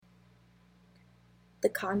The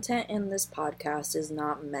content in this podcast is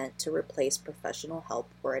not meant to replace professional help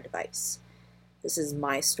or advice. This is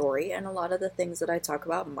my story, and a lot of the things that I talk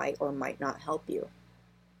about might or might not help you.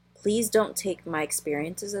 Please don't take my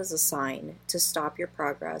experiences as a sign to stop your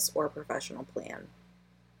progress or professional plan.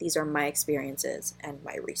 These are my experiences and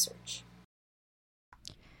my research.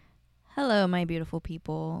 Hello, my beautiful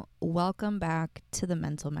people. Welcome back to the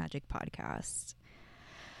Mental Magic Podcast.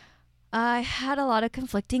 I had a lot of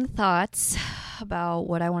conflicting thoughts about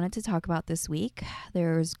what I wanted to talk about this week.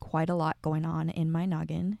 There's quite a lot going on in my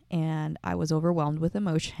noggin, and I was overwhelmed with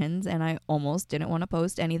emotions, and I almost didn't want to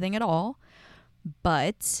post anything at all.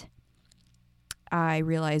 But I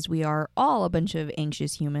realized we are all a bunch of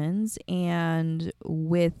anxious humans, and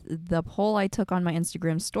with the poll I took on my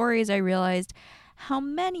Instagram stories, I realized how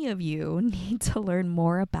many of you need to learn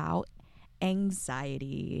more about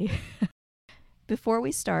anxiety. Before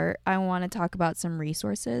we start, I want to talk about some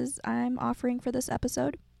resources I'm offering for this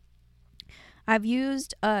episode. I've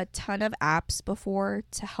used a ton of apps before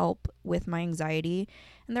to help with my anxiety,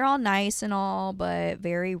 and they're all nice and all, but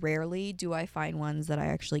very rarely do I find ones that I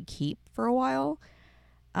actually keep for a while.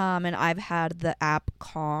 And I've had the app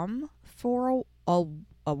Calm for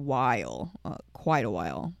a while, quite a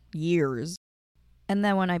while, years. And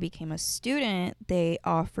then when I became a student, they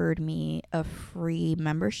offered me a free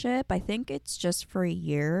membership. I think it's just for a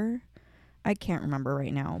year. I can't remember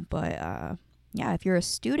right now. But yeah, if you're a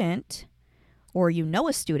student or you know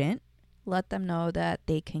a student, let them know that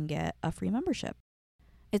they can get a free membership.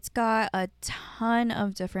 It's got a ton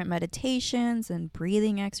of different meditations and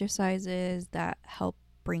breathing exercises that help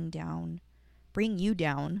bring you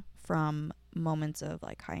down from moments of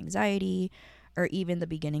like high anxiety or even the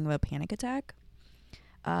beginning of a panic attack.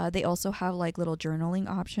 They also have like little journaling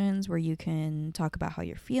options where you can talk about how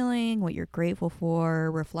you're feeling, what you're grateful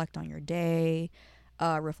for, reflect on your day,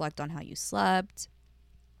 reflect on how you slept.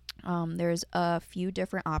 There's a few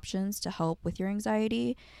different options to help with your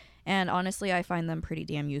anxiety, and honestly, I find them pretty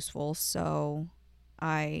damn useful. So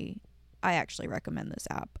I actually recommend this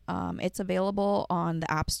app. It's available on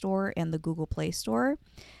the App Store and the Google Play Store,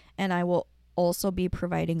 and I will also be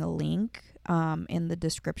providing a link in the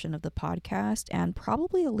description of the podcast and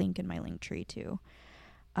probably a link in my link tree too.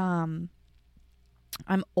 I'm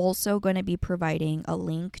also going to be providing a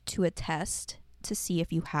link to a test to see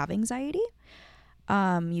if you have anxiety.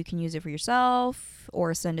 You can use it for yourself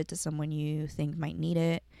or send it to someone you think might need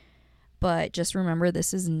it. But just remember,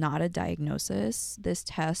 this is not a diagnosis. This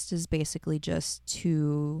test is basically just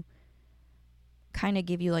to kind of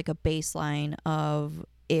give you like a baseline of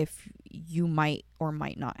if you might or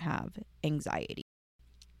might not have anxiety.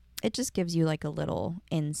 It just gives you like a little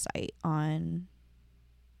insight on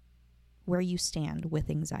where you stand with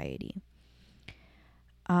anxiety.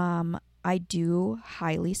 I do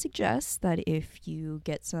highly suggest that if you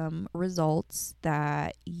get some results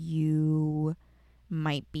that you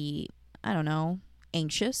might be, I don't know,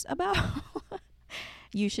 anxious about,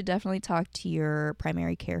 you should definitely talk to your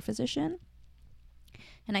primary care physician.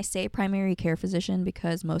 And I say primary care physician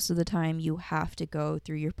because most of the time you have to go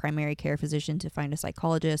through your primary care physician to find a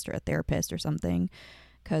psychologist or a therapist or something,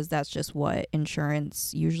 because that's just what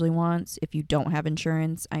insurance usually wants. If you don't have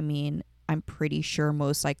insurance, I mean, I'm pretty sure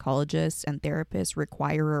most psychologists and therapists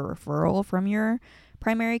require a referral from your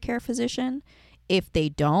primary care physician. If they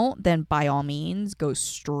don't, then by all means, go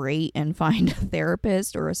straight and find a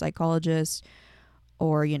therapist or a psychologist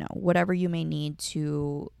or, you know, whatever you may need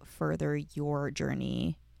to further your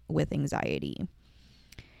journey with anxiety.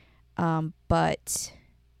 But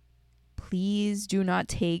please do not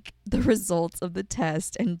take the results of the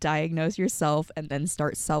test and diagnose yourself and then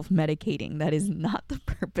start self-medicating. That is not the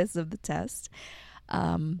purpose of the test.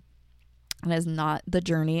 That is not the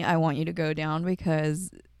journey I want you to go down, because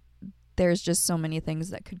there's just so many things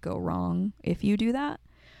that could go wrong if you do that.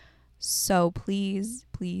 So please,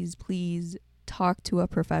 please, please talk to a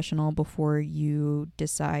professional before you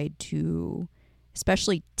decide to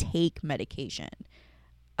especially take medication.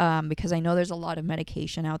 Because I know there's a lot of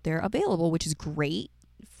medication out there available, which is great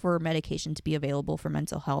for medication to be available for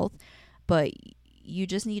mental health. But you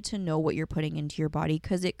just need to know what you're putting into your body,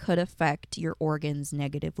 because it could affect your organs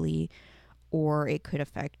negatively or it could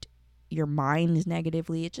affect your mind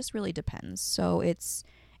negatively. It just really depends. So it's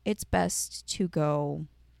best to go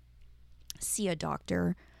see a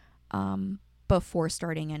doctor before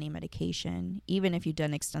starting any medication. Even if you've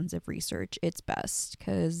done extensive research, it's best,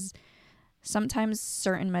 because sometimes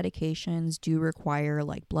certain medications do require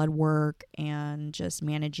like blood work and just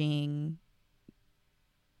managing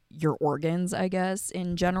your organs, I guess,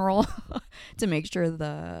 in general, to make sure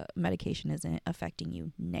the medication isn't affecting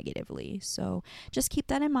you negatively. So just keep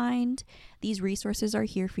that in mind. These resources are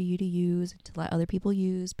here for you to use, to let other people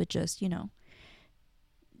use, but just,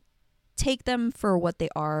 take them for what they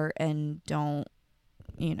are and don't,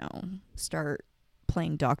 start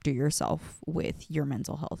playing doctor yourself with your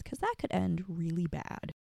mental health, because that could end really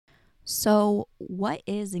bad. So, what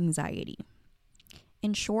is anxiety?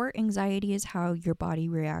 In short, anxiety is how your body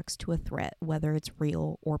reacts to a threat, whether it's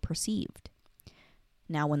real or perceived.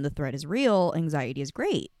 Now, when the threat is real, anxiety is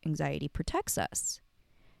great. Anxiety protects us.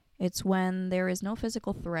 It's when there is no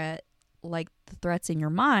physical threat, like the threats in your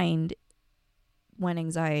mind, when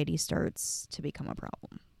anxiety starts to become a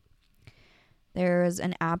problem. There's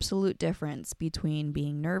an absolute difference between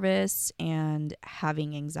being nervous and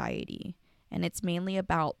having anxiety. And it's mainly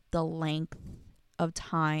about the length of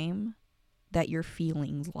time that your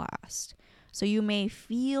feelings last. So you may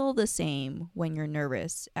feel the same when you're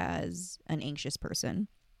nervous as an anxious person.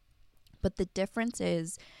 But the difference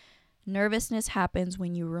is nervousness happens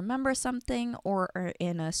when you remember something or are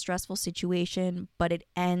in a stressful situation, but it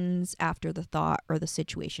ends after the thought or the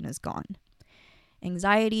situation is gone.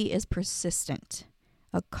 Anxiety is persistent,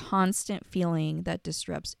 a constant feeling that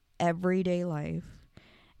disrupts everyday life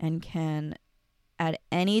and can, at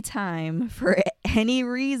any time, for any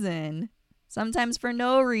reason, sometimes for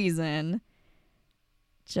no reason,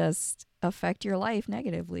 just affect your life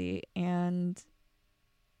negatively. And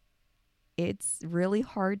it's really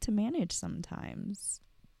hard to manage sometimes.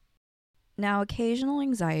 Now, occasional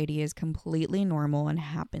anxiety is completely normal and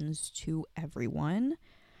happens to everyone.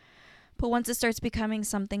 But once it starts becoming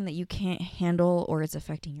something that you can't handle or it's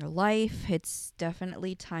affecting your life, it's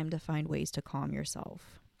definitely time to find ways to calm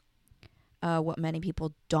yourself. What many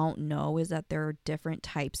people don't know is that there are different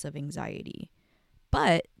types of anxiety.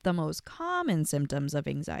 But the most common symptoms of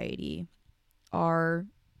anxiety are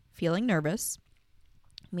feeling nervous,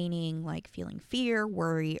 meaning like feeling fear,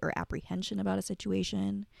 worry, or apprehension about a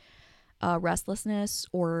situation, restlessness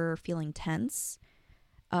or feeling tense,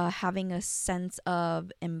 having a sense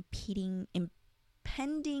of impending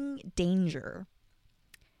danger,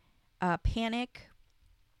 panic,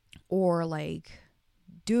 or like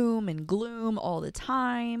doom and gloom all the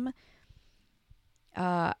time,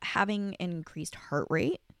 having an increased heart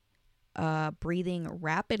rate, breathing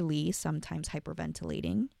rapidly, sometimes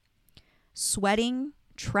hyperventilating, sweating,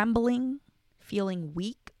 trembling, feeling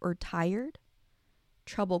weak or tired,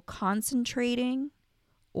 trouble concentrating,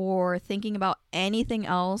 or thinking about anything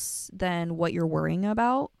else than what you're worrying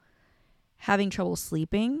about, having trouble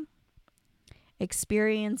sleeping,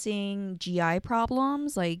 experiencing GI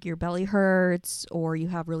problems like your belly hurts or you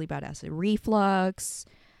have really bad acid reflux.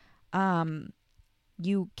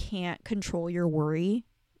 You can't control your worry.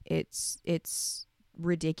 It's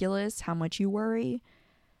ridiculous how much you worry.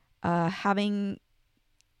 Having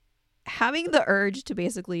the urge to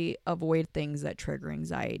basically avoid things that trigger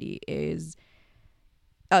anxiety is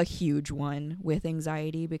a huge one with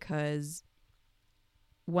anxiety, because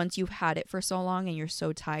once you've had it for so long and you're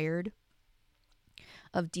so tired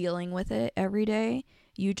of dealing with it every day,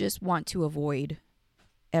 you just want to avoid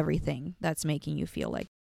everything that's making you feel like.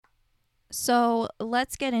 So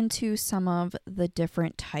let's get into some of the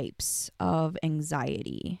different types of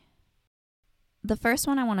anxiety. The first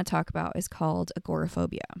one I want to talk about is called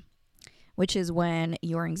agoraphobia, which is when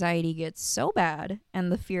your anxiety gets so bad and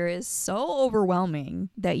the fear is so overwhelming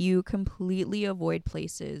that you completely avoid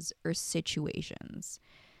places or situations.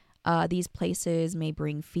 These places may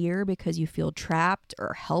bring fear because you feel trapped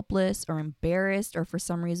or helpless or embarrassed, or for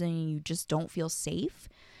some reason you just don't feel safe.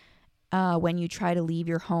 When you try to leave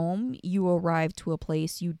your home, you arrive to a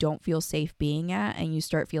place you don't feel safe being at, and you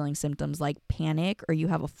start feeling symptoms like panic, or you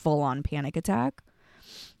have a full-on panic attack.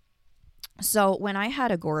 So when I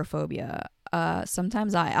had agoraphobia,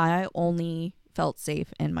 sometimes I only felt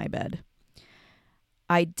safe in my bed.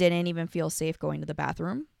 I didn't even feel safe going to the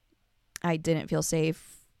bathroom. I didn't feel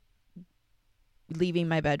safe leaving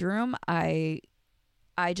my bedroom. I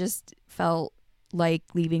just felt like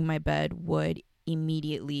leaving my bed would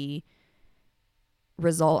immediately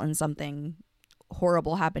result in something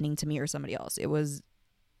horrible happening to me or somebody else. It was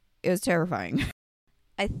terrifying.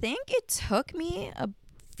 I think it took me a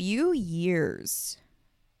few years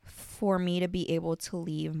for me to be able to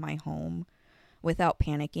leave my home without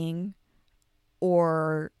panicking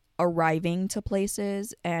or arriving to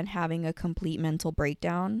places and having a complete mental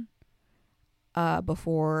breakdown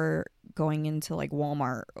before going into like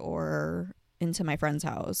Walmart or into my friend's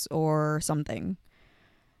house or something.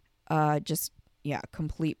 Just yeah,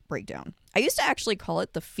 complete breakdown. I used to actually call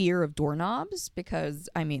it the fear of doorknobs because,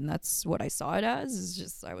 I mean, that's what I saw it as. Is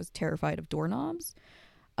just I was terrified of doorknobs.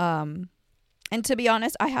 And to be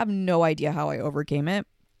honest, I have no idea how I overcame it.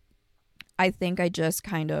 I think I just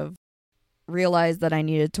kind of realized that I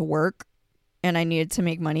needed to work and I needed to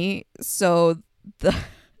make money. So the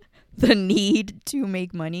the need to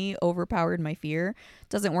make money overpowered my fear.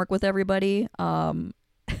 Doesn't work with everybody. Not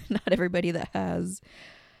everybody that has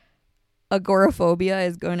agoraphobia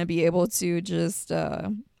is going to be able to just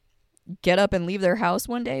get up and leave their house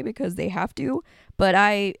one day because they have to. But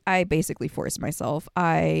I basically forced myself.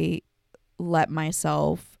 I let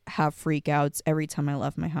myself have freakouts every time I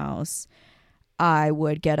left my house. I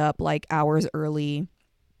would get up like hours early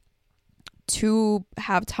to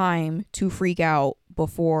have time to freak out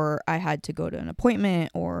before I had to go to an appointment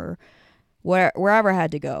or wherever I had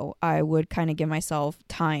to go. I would kind of give myself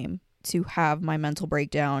time to have my mental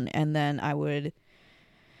breakdown, and then I would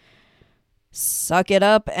suck it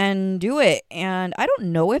up and do it. And I don't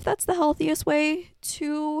know if that's the healthiest way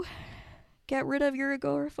to get rid of your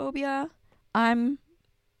agoraphobia. I'm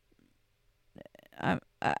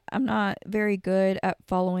not very good at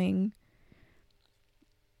following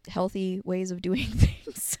healthy ways of doing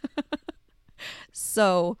things.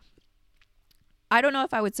 So I don't know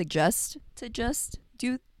if I would suggest to just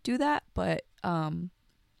do that, but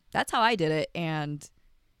that's how I did it. And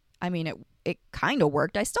I mean, it kind of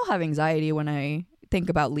worked. I still have anxiety when I think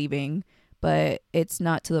about leaving, but it's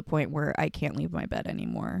not to the point where I can't leave my bed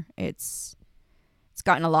anymore. It's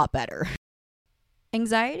gotten a lot better.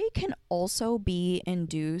 Anxiety can also be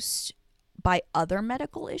induced by other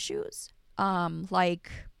medical issues, like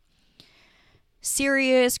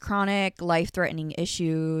serious, chronic, life-threatening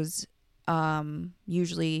issues,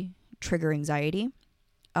 usually trigger anxiety.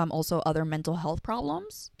 Also, other mental health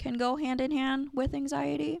problems can go hand in hand with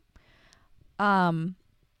anxiety.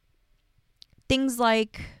 Things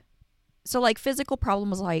like physical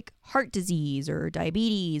problems like heart disease or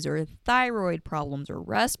diabetes or thyroid problems or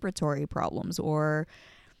respiratory problems or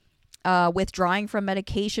withdrawing from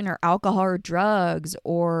medication or alcohol or drugs,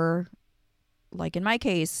 or like in my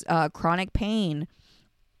case, chronic pain.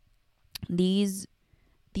 These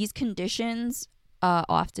conditions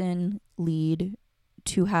often lead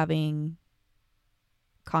to having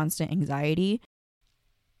constant anxiety.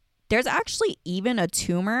 There's actually even a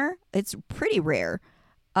tumor. It's pretty rare.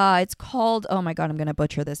 It's called, oh my God, I'm going to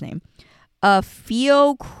butcher this name.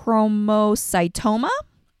 Pheochromocytoma.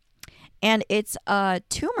 And it's a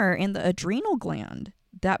tumor in the adrenal gland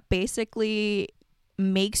that basically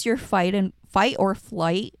makes your fight or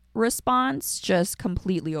flight response just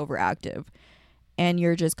completely overactive. And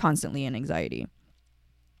you're just constantly in anxiety.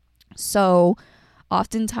 So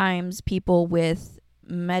oftentimes people with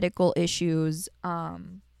medical issues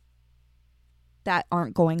that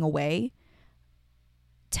aren't going away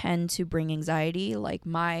tend to bring anxiety. Like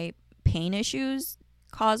my pain issues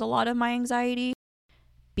cause a lot of my anxiety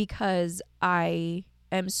because I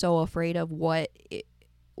am so afraid of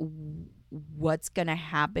what's gonna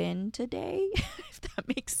happen today, if that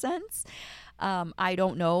makes sense. I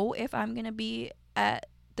don't know if I'm gonna be at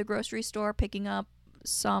the grocery store picking up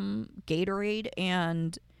some Gatorade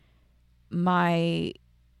and my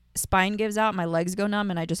spine gives out, my legs go numb,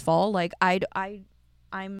 and I just fall. Like I'm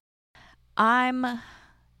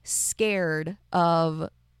scared of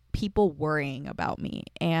people worrying about me,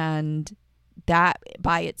 and that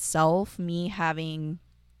by itself, me having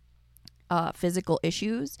physical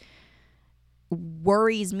issues,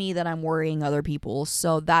 worries me that I'm worrying other people.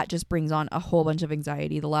 So that just brings on a whole bunch of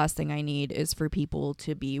anxiety. The last thing I need is for people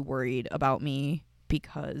to be worried about me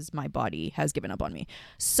because my body has given up on me.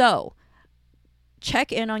 So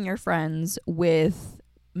check in on your friends with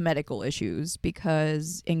medical issues,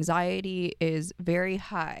 because anxiety is very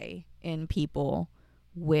high in people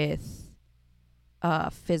with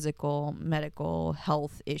physical, medical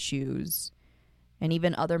health issues, and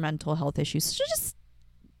even other mental health issues. So just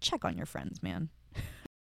check on your friends, man.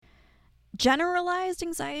 Generalized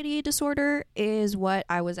anxiety disorder is what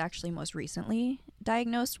I was actually most recently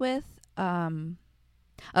diagnosed with.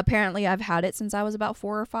 Apparently I've had it since I was about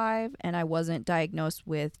 4 or 5, and I wasn't diagnosed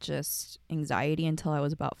with just anxiety until I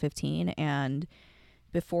was about 15. And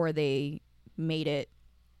before they made it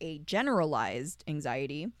a generalized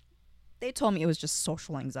anxiety, they told me it was just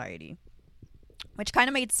social anxiety, which kind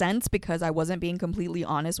of made sense because I wasn't being completely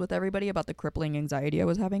honest with everybody about the crippling anxiety I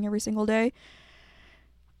was having every single day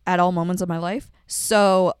at all moments of my life.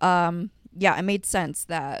 So, yeah, it made sense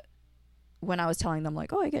that when I was telling them,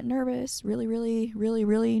 like, oh, I get nervous, really, really, really,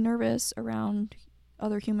 really nervous around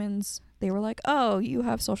other humans, they were like, oh, you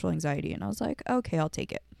have social anxiety. And I was like, okay, I'll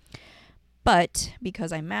take it. But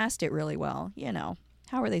because I masked it really well,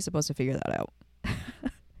 how are they supposed to figure that out?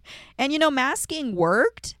 And masking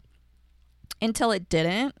worked until it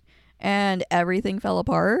didn't and everything fell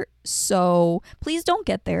apart. So please don't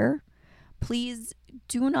get there. Please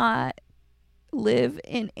do not live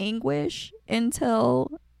in anguish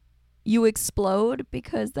until you explode,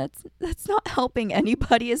 because that's not helping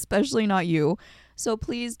anybody, especially not you. So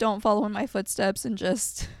please don't follow in my footsteps and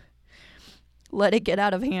just let it get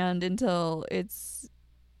out of hand until it's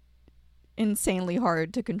insanely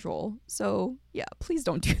hard to control. So yeah, please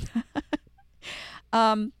don't do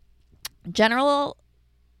that.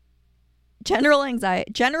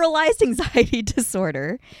 Generalized anxiety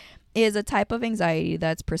disorder is a type of anxiety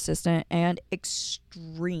that's persistent and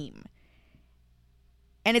extreme.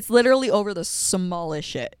 And it's literally over the smallest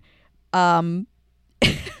shit.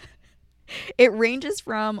 It ranges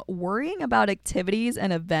from worrying about activities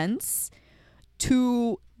and events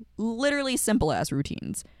to literally simple ass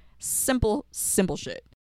routines. Simple shit.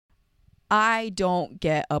 I don't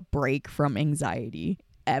get a break from anxiety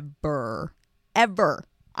ever.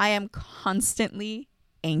 I am constantly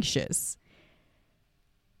anxious.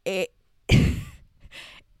 It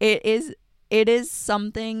is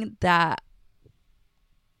something that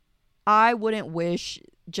I wouldn't wish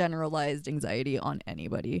generalized anxiety on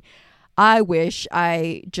anybody. I wish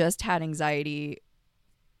I just had anxiety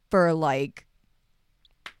for like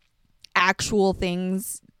actual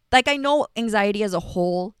things. Like, I know anxiety as a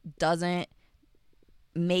whole doesn't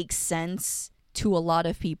make sense to a lot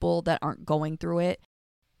of people that aren't going through it.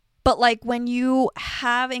 But like when you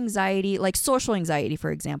have anxiety, like social anxiety,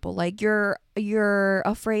 for example, like you're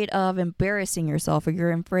afraid of embarrassing yourself, or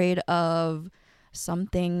you're afraid of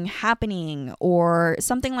something happening or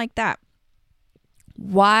something like that.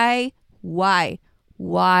 Why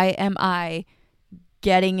am I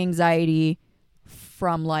getting anxiety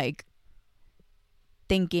from like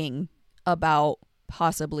thinking about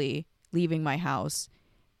possibly leaving my house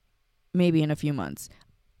maybe in a few months?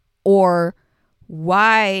 Or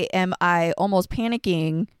why am I almost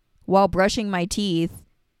panicking while brushing my teeth?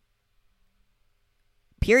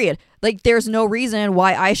 Period. Like, there's no reason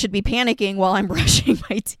why I should be panicking while I'm brushing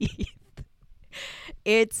my teeth.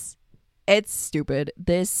 It's stupid.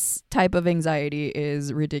 This type of anxiety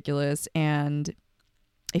is ridiculous, and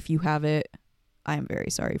if you have it, I'm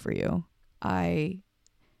very sorry for you. I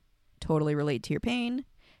totally relate to your pain,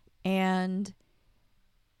 and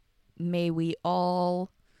may we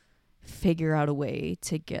all figure out a way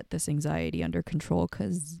to get this anxiety under control,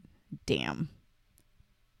 because damn.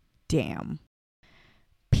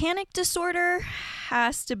 Panic disorder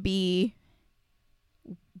has to be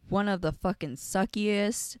one of the fucking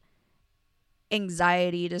suckiest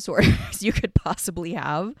anxiety disorders you could possibly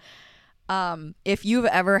have. If you've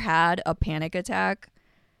ever had a panic attack,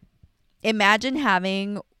 imagine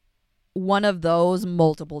having one of those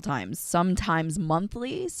multiple times, sometimes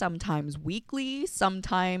monthly, sometimes weekly,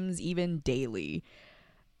 sometimes even daily.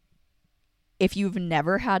 If you've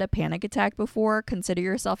never had a panic attack before, consider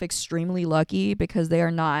yourself extremely lucky, because they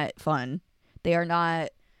are not fun. They're mildly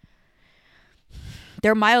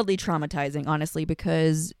traumatizing, honestly,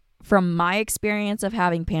 because from my experience of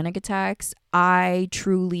having panic attacks, I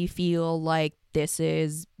truly feel like this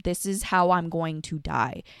is how I'm going to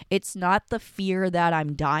die. It's not the fear that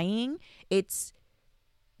I'm dying. It's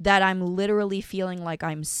that I'm literally feeling like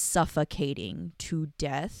I'm suffocating to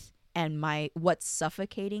death. And what's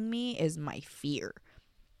suffocating me is my fear.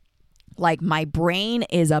 Like, my brain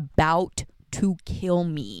is about to kill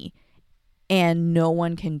me and no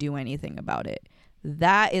one can do anything about it.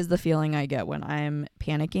 That is the feeling I get when I'm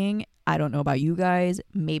panicking. I don't know about you guys.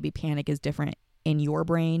 Maybe panic is different in your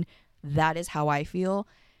brain. That is how I feel.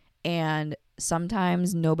 And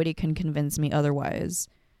sometimes nobody can convince me otherwise.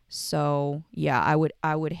 So yeah, I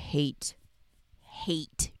would hate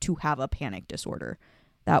to have a panic disorder.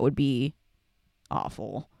 That would be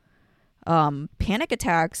awful. Panic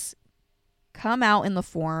attacks come out in the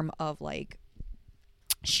form of like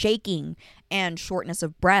shaking and shortness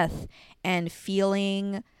of breath and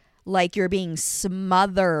feeling like you're being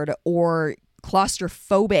smothered or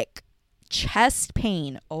claustrophobic. Chest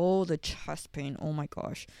pain. Oh, the chest pain. Oh my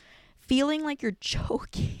gosh. Feeling like you're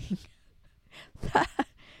choking.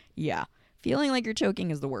 Yeah. Feeling like you're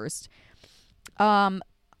choking is the worst. Your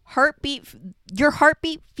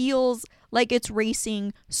heartbeat feels like it's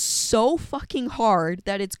racing so fucking hard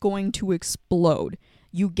that it's going to explode.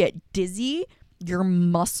 You get dizzy, your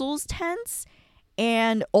muscles tense,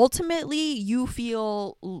 and ultimately you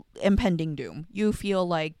feel impending doom. You feel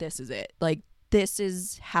like this is it. Like, this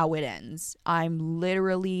is how it ends. I'm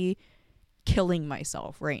literally killing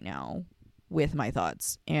myself right now with my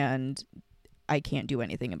thoughts, and I can't do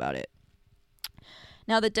anything about it.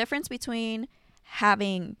 Now, the difference between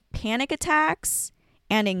having panic attacks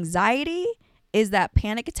and anxiety is that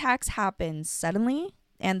panic attacks happen suddenly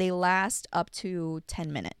and they last up to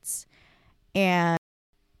 10 minutes and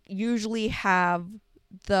usually have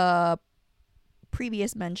the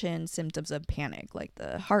previous mentioned symptoms of panic, like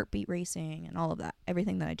the heartbeat racing and all of that,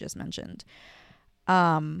 everything that I just mentioned,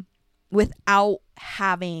 without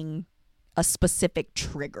having a specific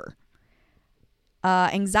trigger.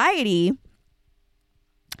 Anxiety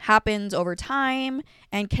happens over time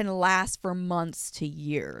and can last for months to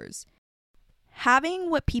years. Having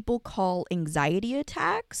what people call anxiety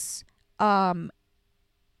attacks,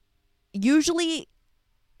 usually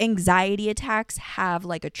anxiety attacks have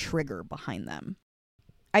like a trigger behind them.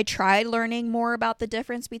 I tried learning more about the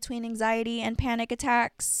difference between anxiety and panic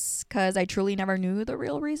attacks because I truly never knew the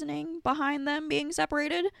real reasoning behind them being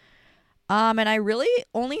separated. And I really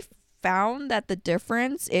only found that the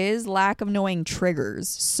difference is lack of knowing triggers.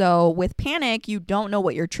 So with panic, you don't know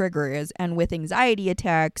what your trigger is. And with anxiety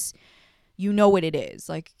attacks, you know what it is.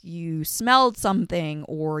 Like you smelled something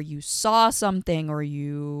or you saw something or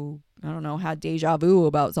you, I don't know, had deja vu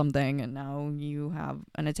about something and now you have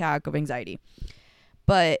an attack of anxiety.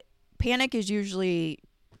 But panic is usually,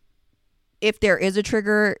 if there is a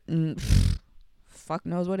trigger, fuck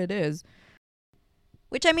knows what it is.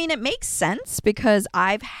 Which, I mean, it makes sense because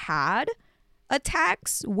I've had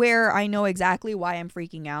attacks where I know exactly why I'm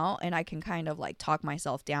freaking out and I can kind of like talk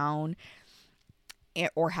myself down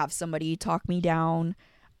or have somebody talk me down.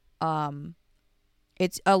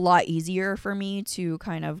 It's a lot easier for me to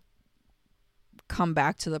kind of come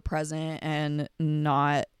back to the present and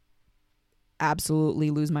not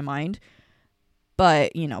absolutely lose my mind.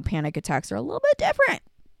 But, you know, panic attacks are a little bit different.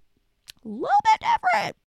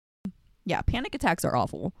 Yeah, panic attacks are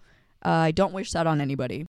awful. I don't wish that on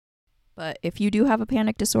anybody. But if you do have a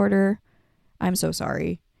panic disorder, I'm so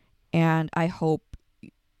sorry. And I hope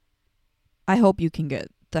you can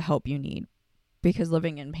get the help you need. Because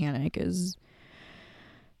living in panic is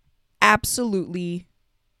absolutely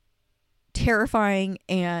terrifying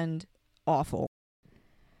and awful.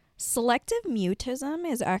 Selective mutism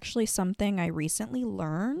is actually something I recently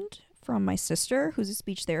learned from my sister, who's a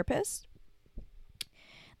speech therapist.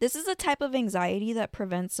 This is a type of anxiety that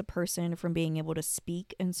prevents a person from being able to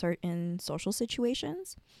speak in certain social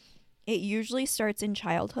situations. It usually starts in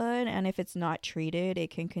childhood, and if it's not treated, it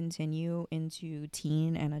can continue into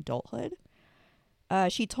teen and adulthood.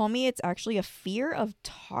 She told me it's actually a fear of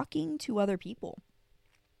talking to other people.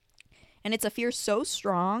 And it's a fear so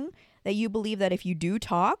strong that you believe that if you do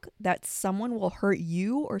talk, that someone will hurt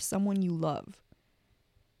you or someone you love.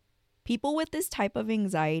 People with this type of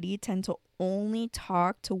anxiety tend to only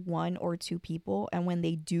talk to one or two people, and when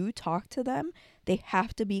they do talk to them, they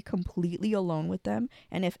have to be completely alone with them,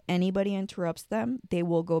 and if anybody interrupts them, they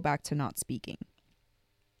will go back to not speaking.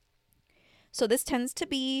 So this tends to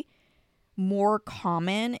be more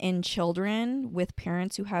common in children with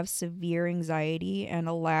parents who have severe anxiety and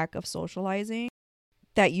a lack of socializing.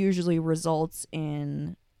 That usually results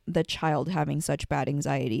in the child having such bad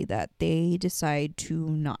anxiety that they decide to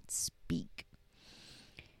not speak.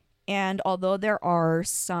 And although there are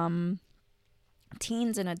some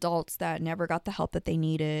teens and adults that never got the help that they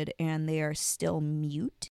needed and they are still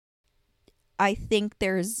mute, I think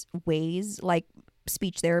there's ways like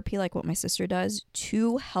speech therapy, like what my sister does,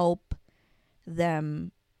 to help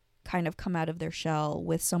them kind of come out of their shell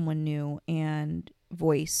with someone new and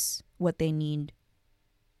voice what they need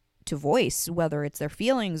to voice, whether it's their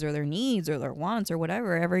feelings or their needs or their wants or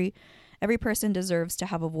whatever. Every person deserves to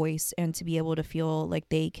have a voice and to be able to feel like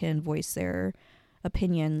they can voice their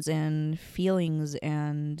opinions and feelings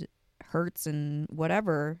and hurts and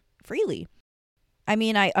whatever freely. I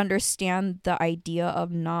mean, I understand the idea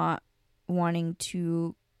of not wanting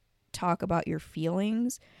to talk about your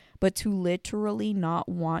feelings, but to literally not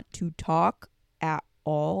want to talk at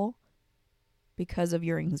all because of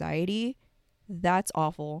your anxiety, that's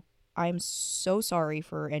awful. I'm so sorry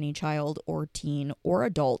for any child or teen or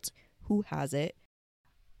adult who has it.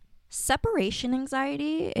 Separation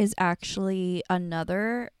anxiety is actually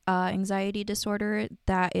another anxiety disorder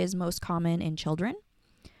that is most common in children.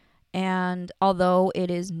 And although it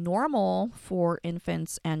is normal for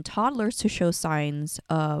infants and toddlers to show signs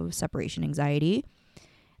of separation anxiety,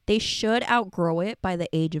 they should outgrow it by the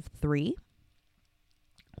age of 3.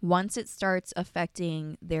 Once it starts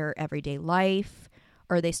affecting their everyday life,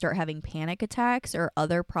 or they start having panic attacks or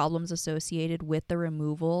other problems associated with the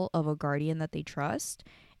removal of a guardian that they trust,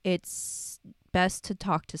 it's best to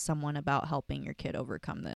talk to someone about helping your kid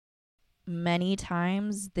overcome this. many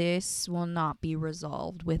times this will not be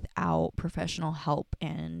resolved without professional help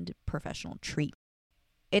and professional treatment.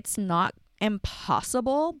 It's not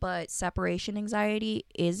impossible, but separation anxiety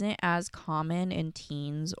isn't as common in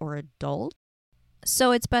teens or adults.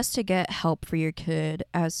 So it's best to get help for your kid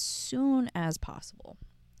as soon as possible.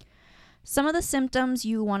 Some of the symptoms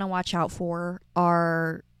you want to watch out for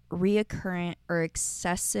are reoccurrent or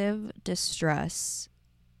excessive distress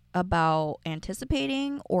about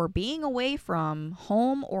anticipating or being away from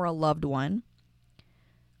home or a loved one,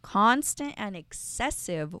 constant and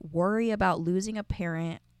excessive worry about losing a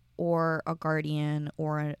parent or a guardian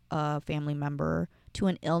or a family member to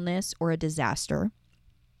an illness or a disaster,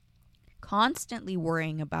 constantly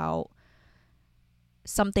worrying about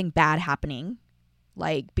something bad happening,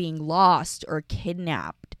 like being lost or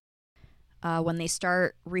kidnapped. When they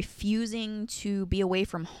start refusing to be away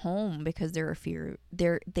from home because they're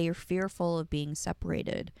fearful of being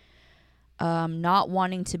separated, not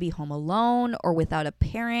wanting to be home alone or without a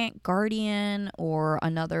parent, guardian, or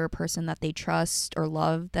another person that they trust or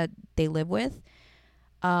love that they live with,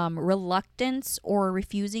 reluctance or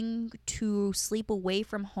refusing to sleep away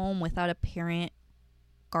from home without a parent,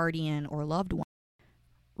 guardian, or loved one,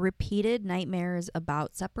 repeated nightmares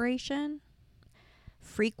about separation,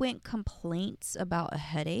 frequent complaints about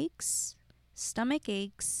headaches, stomach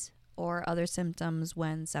aches, or other symptoms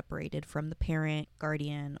when separated from the parent,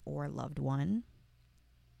 guardian, or loved one.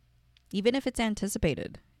 Even if it's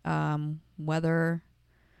anticipated, whether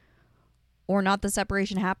or not the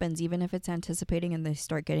separation happens, even if it's anticipating and they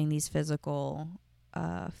start getting these physical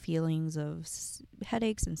feelings of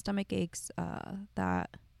headaches and stomach aches,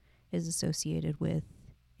 that is associated with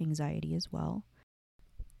anxiety as well.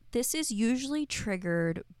 This is usually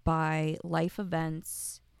triggered by life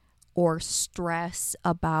events or stress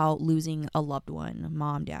about losing a loved one,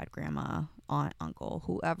 mom, dad, grandma, aunt, uncle,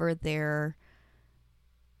 whoever they're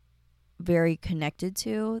very connected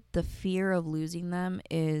to. The fear of losing them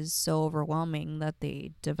is so overwhelming that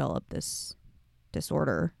they develop this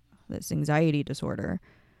disorder, this anxiety disorder.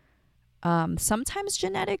 Sometimes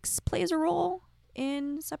genetics plays a role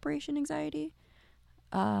in separation anxiety.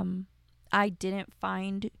 I didn't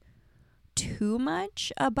find too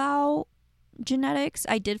much about genetics.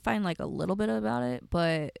 I did find like a little bit about it,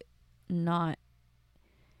 but not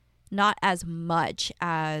as much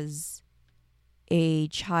as a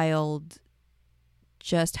child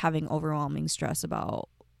just having overwhelming stress about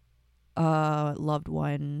a loved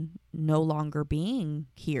one no longer being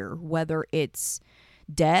here, whether it's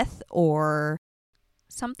death or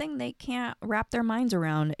something they can't wrap their minds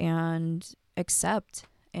around and accept.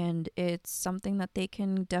 And it's something that they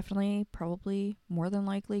can definitely, probably, more than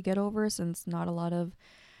likely get over, since not a lot of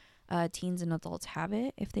teens and adults have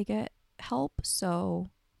it if they get help. So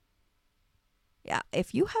yeah,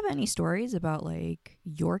 if you have any stories about like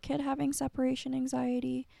your kid having separation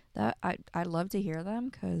anxiety, that I'd love to hear them,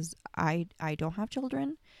 because I don't have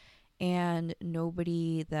children, and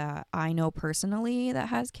nobody that I know personally that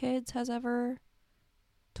has kids has ever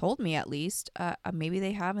told me, at least. Maybe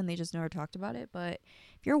they have and they just never talked about it. But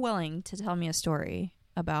if you're willing to tell me a story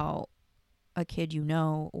about a kid you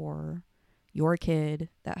know or your kid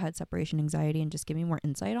that had separation anxiety and just give me more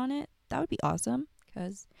insight on it, that would be awesome.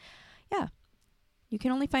 Because yeah, you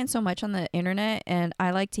can only find so much on the internet, and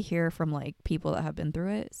I like to hear from like people that have been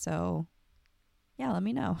through it. So yeah, let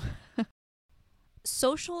me know.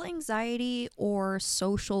 Social anxiety or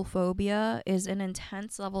social phobia is an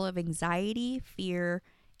intense level of anxiety, fear,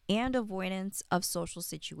 and avoidance of social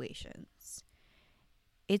situations.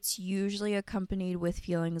 It's usually accompanied with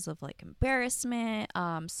feelings of like embarrassment,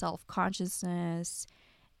 self-consciousness,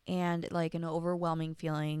 and like an overwhelming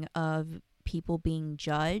feeling of people being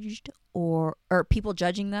judged or people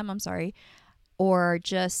judging them, or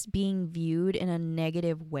just being viewed in a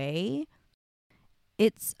negative way.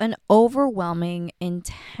 It's an overwhelming,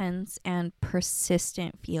 intense, and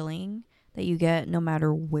persistent feeling that you get no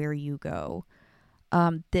matter where you go.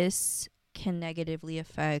 This can negatively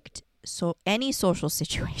affect any social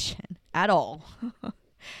situation at all,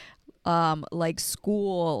 like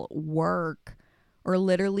school, work, or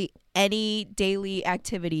literally any daily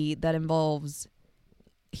activity that involves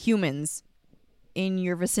humans in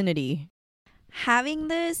your vicinity. Having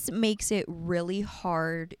this makes it really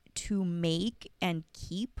hard to make and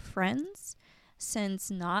keep friends, since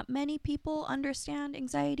not many people understand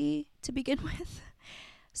anxiety to begin with.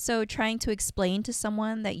 So trying to explain to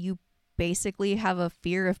someone that you basically have a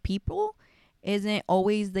fear of people isn't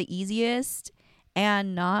always the easiest,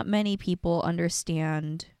 and not many people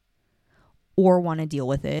understand or want to deal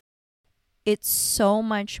with it. It's so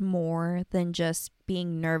much more than just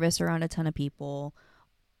being nervous around a ton of people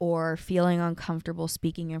or feeling uncomfortable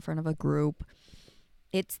speaking in front of a group.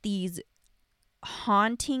 It's these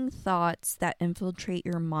haunting thoughts that infiltrate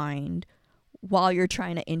your mind while you're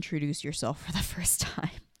trying to introduce yourself for the first time.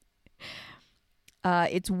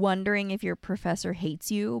 It's wondering if your professor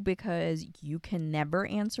hates you because you can never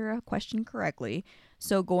answer a question correctly.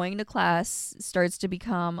 So going to class starts to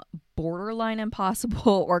become borderline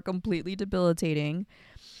impossible or completely debilitating.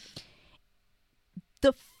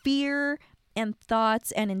 The fear and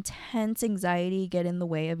thoughts and intense anxiety get in the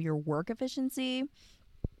way of your work efficiency,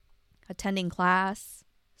 attending class,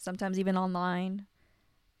 sometimes even online,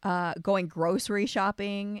 going grocery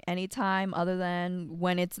shopping anytime other than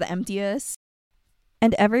when it's the emptiest.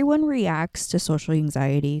 And everyone reacts to social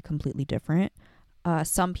anxiety completely different.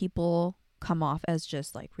 Some people come off as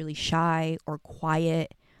just like really shy or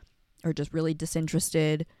quiet or just really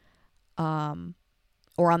disinterested. Or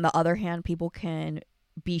on the other hand, people can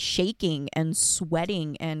be shaking and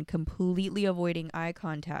sweating and completely avoiding eye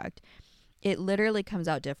contact. It literally comes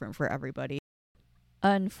out different for everybody.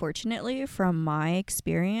 Unfortunately, from my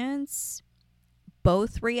experience,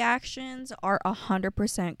 both reactions are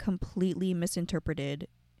 100% completely misinterpreted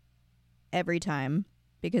every time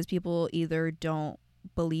because people either don't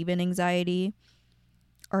believe in anxiety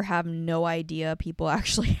or have no idea people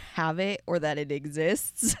actually have it or that it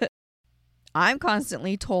exists. I'm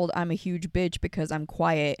constantly told I'm a huge bitch because I'm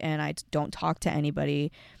quiet and I don't talk to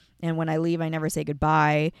anybody. And when I leave, I never say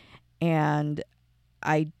goodbye. And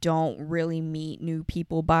I don't really meet new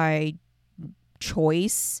people by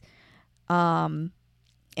choice.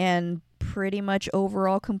 And pretty much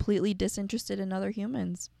overall completely disinterested in other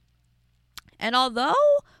humans. And although,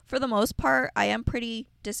 for the most part, I am pretty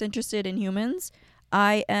disinterested in humans,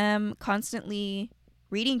 I am constantly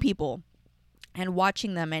reading people and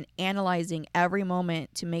watching them and analyzing every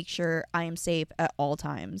moment to make sure I am safe at all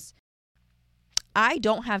times. I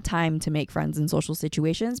don't have time to make friends in social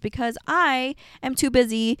situations because I am too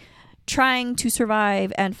busy trying to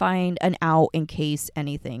survive and find an out in case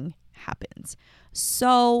anything happens.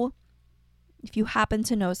 So, if you happen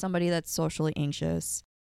to know somebody that's socially anxious,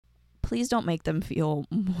 please don't make them feel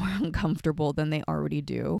more uncomfortable than they already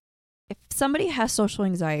do. If somebody has social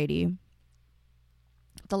anxiety,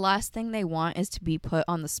 the last thing they want is to be put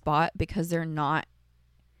on the spot because they're not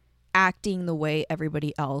acting the way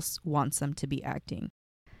everybody else wants them to be acting.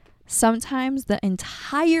 Sometimes the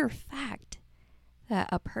entire fact that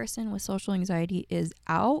a person with social anxiety is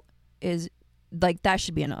out is like, that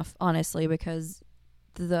should be enough, honestly, because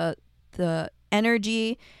the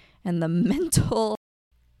energy and the mental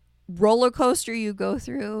roller coaster you go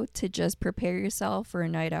through to just prepare yourself for a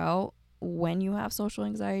night out when you have social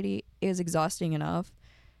anxiety is exhausting enough.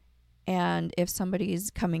 And if somebody's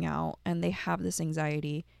coming out and they have this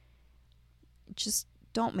anxiety, just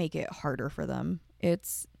don't make it harder for them.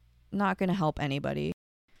 It's not going to help anybody.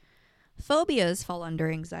 Phobias fall under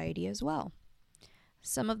anxiety as well.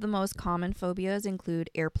 Some of the most common phobias include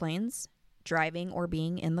airplanes, driving or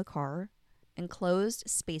being in the car, enclosed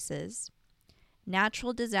spaces,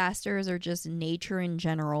 natural disasters or just nature in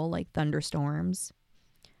general, like thunderstorms,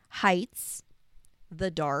 heights, the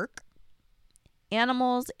dark,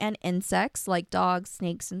 animals and insects like dogs,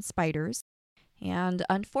 snakes, and spiders. And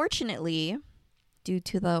unfortunately, due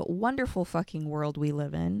to the wonderful fucking world we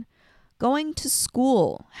live in, going to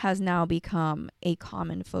school has now become a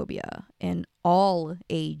common phobia in all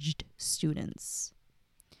aged students.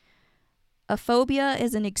 A phobia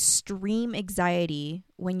is an extreme anxiety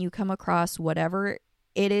when you come across whatever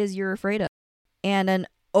it is you're afraid of and an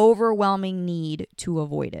overwhelming need to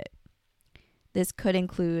avoid it. This could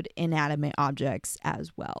include inanimate objects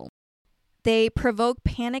as well. They provoke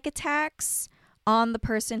panic attacks on the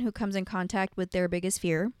person who comes in contact with their biggest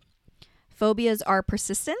fear. Phobias are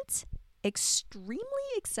persistent, extremely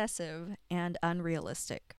excessive, and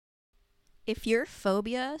unrealistic. If your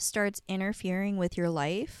phobia starts interfering with your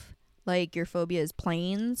life, like your phobia is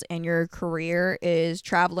planes and your career is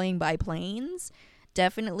traveling by planes,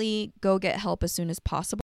 definitely go get help as soon as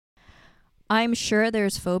possible. I'm sure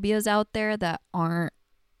there's phobias out there that aren't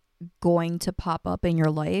going to pop up in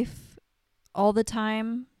your life all the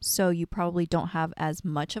time, so you probably don't have as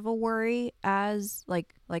much of a worry as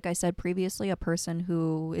like I said previously, a person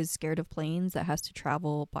who is scared of planes that has to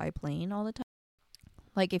travel by plane all the time.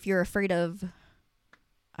 Like if you're afraid of,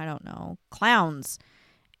 I don't know, clowns,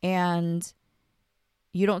 and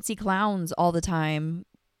you don't see clowns all the time,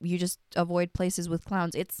 you just avoid places with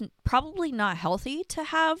clowns. It's probably not healthy to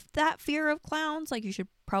have that fear of clowns. Like you should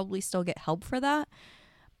probably still get help for that.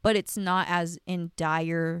 But it's not as in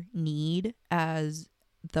dire need as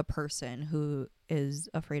the person who is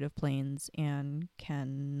afraid of planes and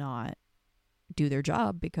cannot do their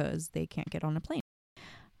job because they can't get on a plane.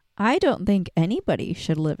 I don't think anybody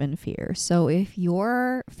should live in fear. So if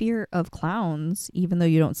your fear of clowns, even though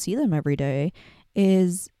you don't see them every day,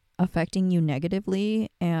 is affecting you negatively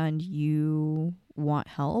and you want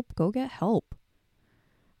help, go get help.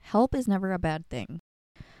 Help is never a bad thing.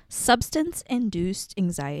 Substance-induced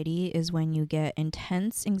anxiety is when you get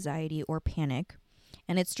intense anxiety or panic,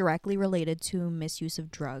 and it's directly related to misuse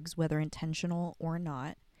of drugs, whether intentional or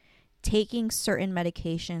not, taking certain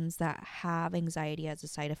medications that have anxiety as a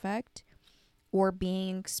side effect, or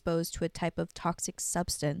being exposed to a type of toxic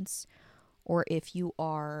substance, or if you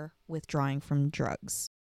are withdrawing from drugs.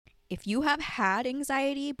 If you have had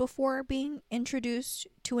anxiety before being introduced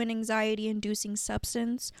to an anxiety-inducing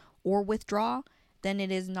substance or withdrawal, then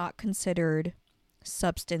it is not considered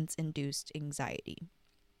substance-induced anxiety.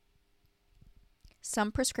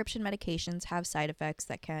 Some prescription medications have side effects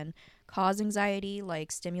that can cause anxiety,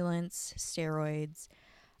 like stimulants, steroids,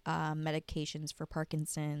 medications for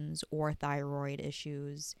Parkinson's or thyroid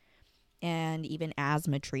issues, and even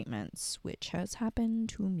asthma treatments, which has happened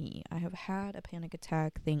to me. I have had a panic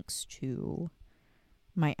attack thanks to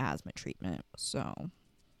my asthma treatment. So,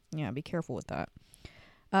 yeah, be careful with that.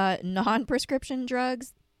 Non-prescription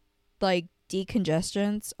drugs like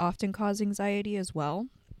decongestants often cause anxiety as well.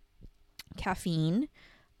 Caffeine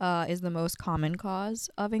is the most common cause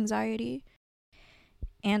of anxiety.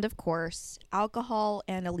 And of course, alcohol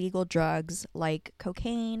and illegal drugs like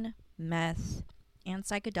cocaine, meth, and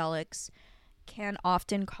psychedelics can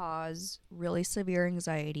often cause really severe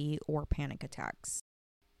anxiety or panic attacks.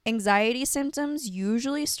 Anxiety symptoms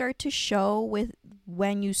usually start to show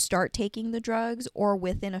when you start taking the drugs or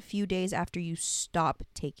within a few days after you stop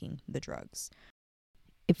taking the drugs.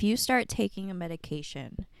 If you start taking a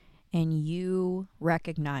medication and you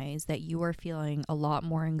recognize that you are feeling a lot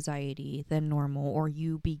more anxiety than normal, or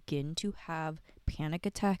you begin to have panic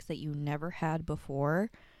attacks that you never had before,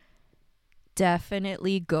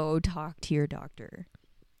 definitely go talk to your doctor,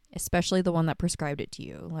 especially the one that prescribed it to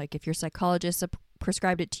you. Like if your psychologist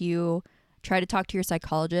prescribed it to you, try to talk to your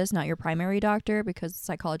psychologist, not your primary doctor, because the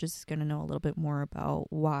psychologist is going to know a little bit more about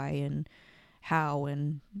why and how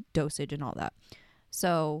and dosage and all that.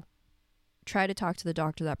 So try to talk to the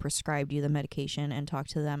doctor that prescribed you the medication and talk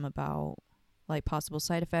to them about like possible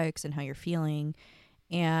side effects and how you're feeling.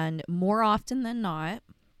 And more often than not,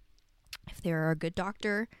 if they're a good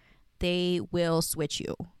doctor, they will switch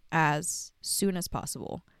you as soon as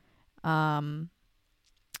possible.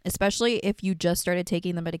 Especially if you just started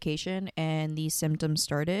taking the medication and these symptoms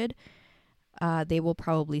started, they will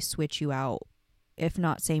probably switch you out, if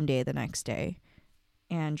not same day, the next day,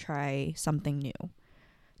 and try something new.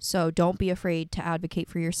 So don't be afraid to advocate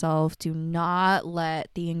for yourself. Do not let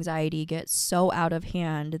the anxiety get so out of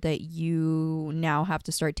hand that you now have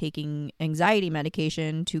to start taking anxiety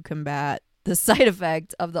medication to combat the side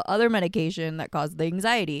effect of the other medication that caused the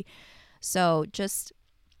anxiety. So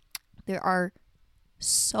there are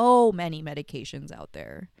so many medications out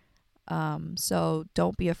there. So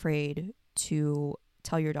don't be afraid to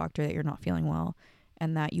tell your doctor that you're not feeling well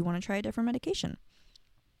and that you want to try a different medication.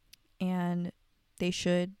 And they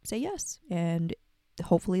should say yes, and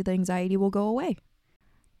hopefully the anxiety will go away.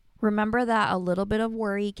 Remember that a little bit of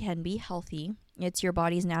worry can be healthy. It's your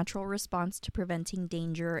body's natural response to preventing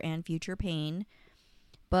danger and future pain.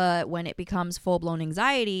 But when it becomes full-blown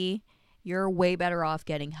anxiety, you're way better off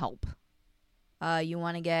getting help. You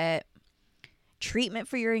want to get treatment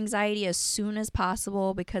for your anxiety as soon as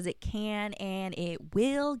possible because it can and it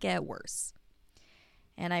will get worse.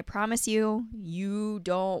 And I promise you, you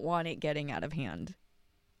don't want it getting out of hand.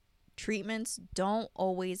 Treatments don't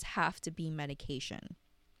always have to be medication.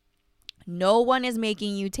 No one is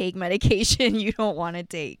making you take medication you don't want to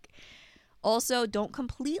take. Also, don't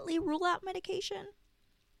completely rule out medication.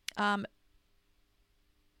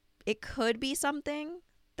 It could be something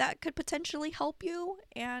that could potentially help you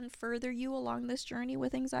and further you along this journey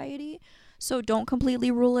with anxiety. So don't completely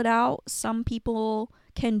rule it out. Some people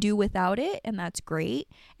can do without it, and that's great.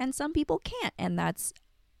 And some people can't, and that's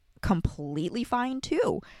completely fine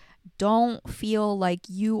too. Don't feel like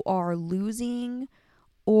you are losing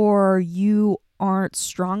or you aren't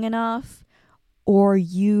strong enough or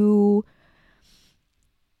you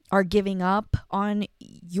are giving up on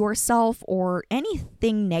yourself or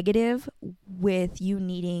anything negative with you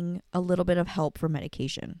needing a little bit of help for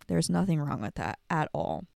medication. There's nothing wrong with that at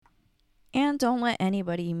all. And don't let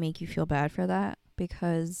anybody make you feel bad for that,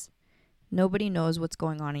 because nobody knows what's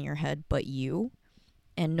going on in your head but you,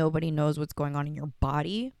 and nobody knows what's going on in your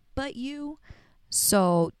body but you.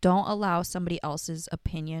 So don't allow somebody else's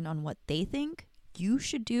opinion on what they think you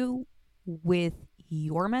should do with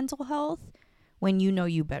your mental health when you know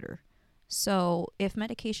you better. So if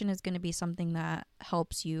medication is going to be something that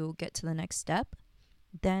helps you get to the next step,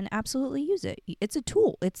 then absolutely use it. It's a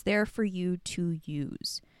tool. It's there for you to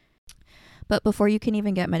use. But before you can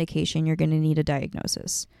even get medication, you're going to need a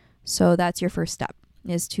diagnosis. So that's your first step,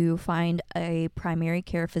 is to find a primary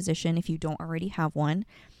care physician if you don't already have one,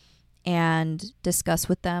 and discuss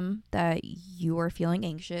with them that you are feeling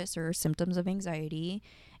anxious or symptoms of anxiety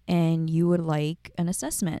and you would like an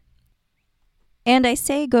assessment. And I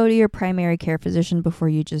say go to your primary care physician before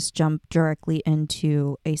you just jump directly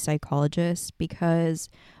into a psychologist, because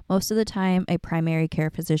most of the time a primary care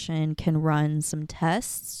physician can run some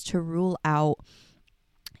tests to rule out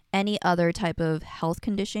any other type of health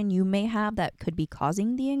condition you may have that could be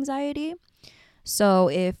causing the anxiety. So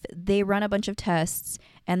if they run a bunch of tests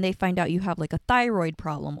and they find out you have like a thyroid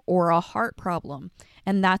problem or a heart problem,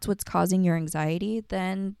 and that's what's causing your anxiety,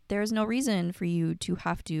 then there's no reason for you to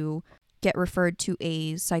have to get referred to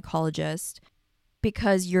a psychologist,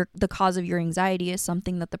 because the cause of your anxiety is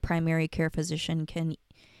something that the primary care physician can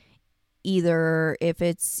either, if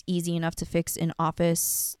it's easy enough to fix in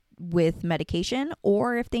office with medication,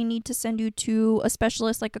 or if they need to send you to a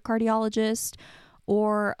specialist like a cardiologist,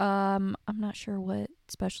 or I'm not sure what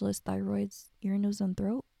specialist, thyroids, ear, nose, and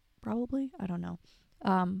throat, probably. I don't know.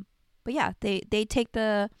 But yeah, they take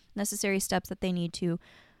the necessary steps that they need to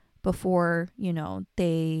before,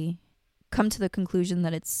 they come to the conclusion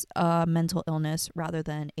that it's a mental illness rather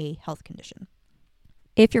than a health condition.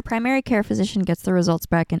 If your primary care physician gets the results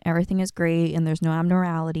back and everything is great and there's no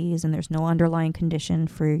abnormalities and there's no underlying condition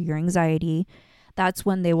for your anxiety, that's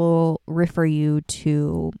when they will refer you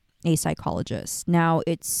to a psychologist. Now,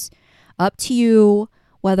 it's up to you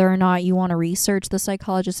whether or not you want to research the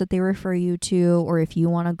psychologist that they refer you to, or if you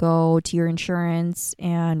want to go to your insurance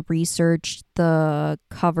and research the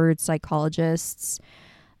covered psychologists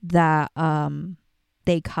that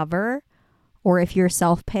they cover, or if you're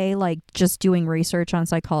self-pay, like just doing research on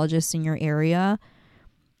psychologists in your area.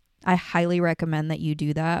 I highly recommend that you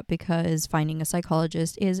do that, because finding a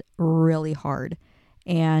psychologist is really hard.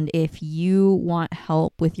 And if you want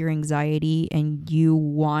help with your anxiety and you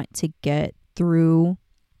want to get through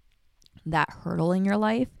that hurdle in your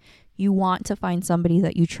life, you want to find somebody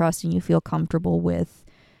that you trust and you feel comfortable with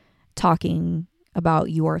talking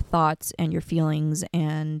about your thoughts and your feelings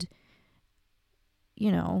and,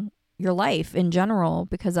 your life in general,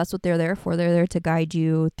 because that's what they're there for. They're there to guide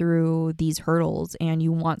you through these hurdles, and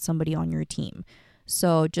you want somebody on your team.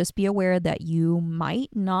 So just be aware that you might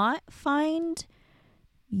not find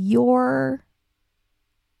your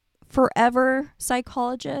forever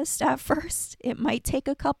psychologist at first. It might take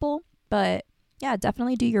a couple, but yeah,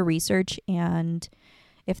 definitely do your research. And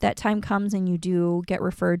if that time comes and you do get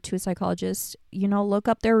referred to a psychologist, look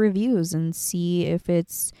up their reviews and see if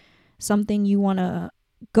it's something you want to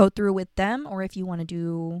go through with them, or if you want to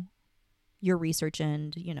do your research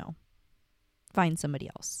and, find somebody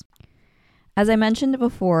else. As I mentioned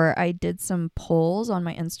before, I did some polls on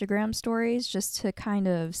my Instagram stories just to kind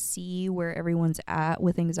of see where everyone's at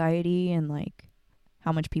with anxiety and like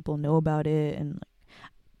how much people know about it. And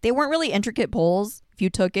they weren't really intricate polls. If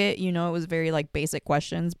you took it, it was very like basic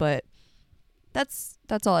questions, but that's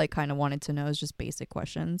all I kind of wanted to know, is just basic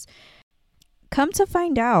questions. Come to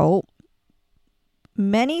find out,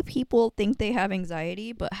 many people think they have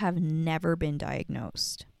anxiety but have never been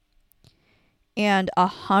diagnosed. And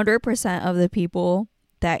 100% of the people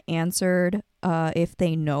that answered if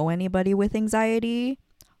they know anybody with anxiety,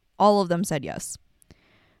 all of them said yes.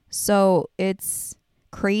 So it's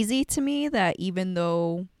crazy to me that even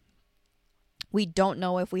though we don't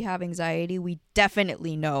know if we have anxiety, we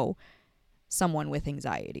definitely know someone with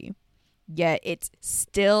anxiety. Yet it's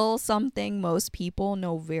still something most people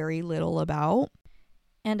know very little about.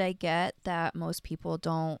 And I get that most people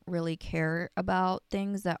don't really care about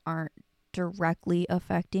things that aren't directly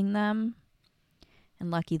affecting them,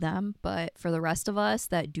 and lucky them. But for the rest of us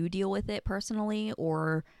that do deal with it personally,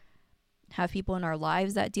 or have people in our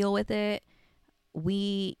lives that deal with it,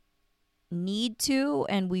 we need to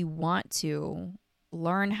and we want to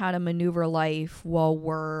learn how to maneuver life while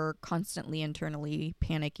we're constantly internally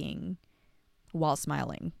panicking while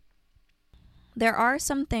smiling. There are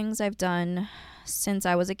some things I've done since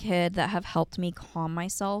I was a kid that have helped me calm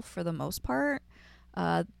myself for the most part.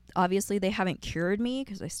 Obviously, they haven't cured me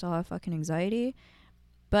because I still have fucking anxiety,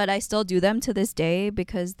 but I still do them to this day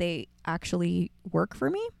because they actually work for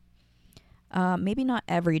me. Maybe not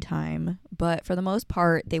every time, but for the most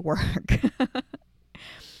part, they work.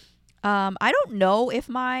 I don't know if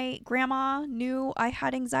my grandma knew I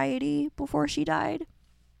had anxiety before she died.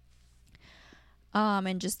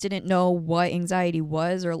 and just didn't know what anxiety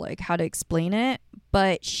was or like how to explain it.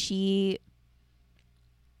 But she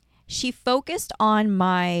focused on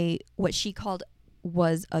my, what she called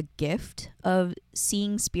was a gift of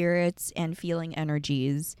seeing spirits and feeling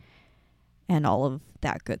energies and all of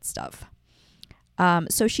that good stuff.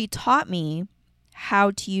 So she taught me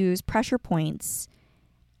how to use pressure points.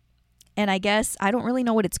 And I guess I don't really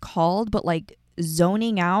know what it's called, but like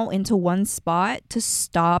zoning out into one spot to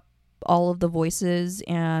stop all of the voices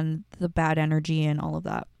and the bad energy and all of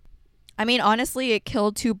that. I mean, honestly, it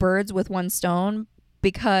killed two birds with one stone,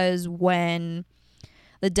 because when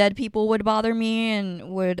the dead people would bother me and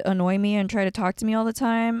would annoy me and try to talk to me all the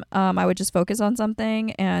time, I would just focus on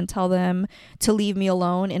something and tell them to leave me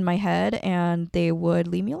alone in my head, and they would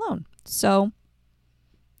leave me alone. So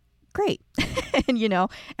great. And, you know,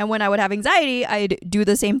 and when I would have anxiety, I'd do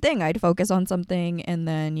the same thing. I'd focus on something and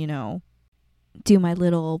then, you know, do my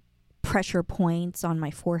little pressure points on my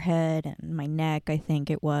forehead and my neck, I think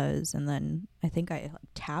it was. And then I think I like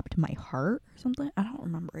tapped my heart or something. I don't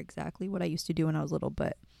remember exactly what I used to do when I was little,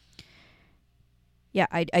 but yeah,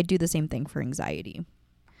 I do the same thing for anxiety.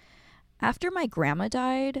 After my grandma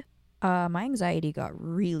died, my anxiety got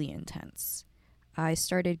really intense. I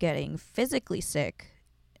started getting physically sick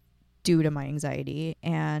due to my anxiety,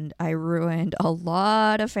 and I ruined a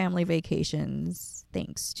lot of family vacations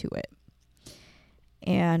thanks to it.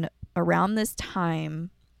 And around this time,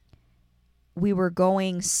 we were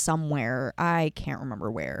going somewhere. I can't remember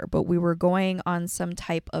where, but we were going on some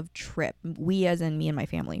type of trip. We, as in me and my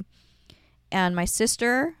family. And my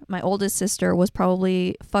sister, my oldest sister, was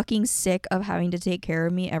probably fucking sick of having to take care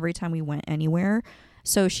of me every time we went anywhere.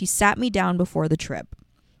 So she sat me down before the trip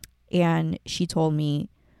and she told me,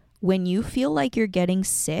 when you feel like you're getting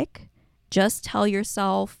sick, just tell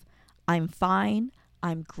yourself, I'm fine,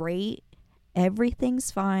 I'm great,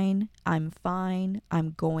 everything's fine, I'm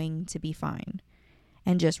going to be fine.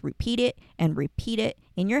 And just repeat it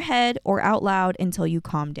in your head or out loud until you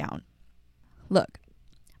calm down. Look,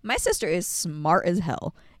 my sister is smart as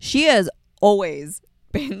hell. She has always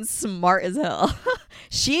been smart as hell.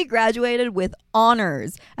 She graduated with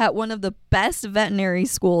honors at one of the best veterinary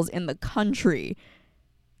schools in the country.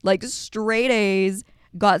 Like straight A's,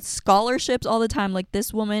 got scholarships all the time. Like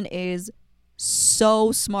this woman is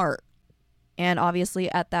so smart. And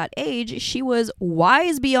obviously at that age, she was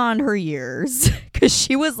wise beyond her years because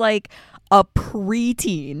she was like a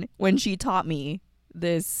preteen when she taught me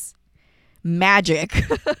this magic.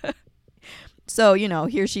 So, you know,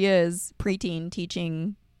 here she is, preteen,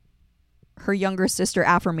 teaching her younger sister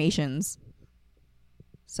affirmations.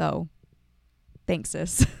 So, thanks,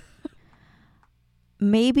 sis.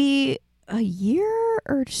 Maybe a year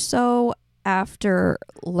or so after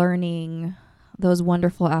learning those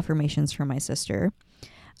wonderful affirmations from my sister,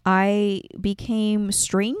 I became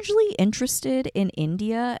strangely interested in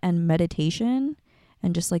India and meditation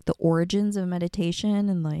and just like the origins of meditation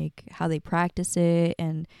and like how they practice it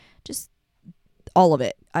and just all of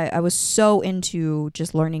it. I was so into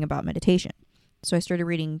just learning about meditation. So I started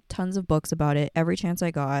reading tons of books about it every chance I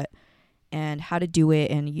got and how to do it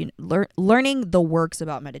and learning the works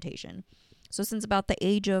about meditation. So since about the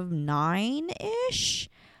age of 9-ish,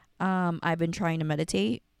 I've been trying to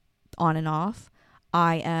meditate on and off.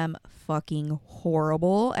 I am fucking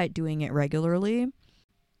horrible at doing it regularly.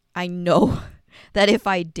 I know that if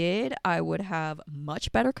I did, I would have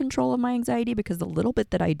much better control of my anxiety because the little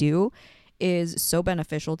bit that I do is so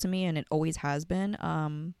beneficial to me and it always has been.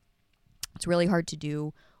 It's really hard to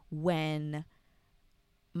do when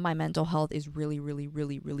my mental health is really, really,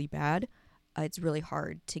 really, really bad. It's really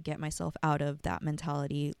hard to get myself out of that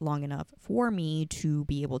mentality long enough for me to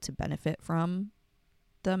be able to benefit from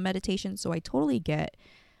the meditation. So I totally get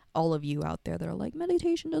all of you out there that are like,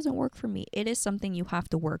 meditation doesn't work for me. It is something you have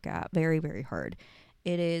to work at very, very hard.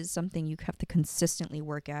 It is something you have to consistently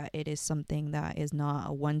work at. It is something that is not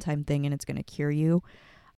a one-time thing and it's going to cure you.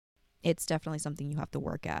 It's definitely something you have to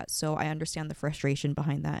work at. So I understand the frustration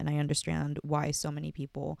behind that, and I understand why so many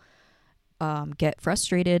people get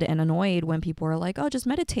frustrated and annoyed when people are like, oh, just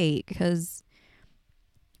meditate. Because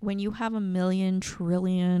when you have a million,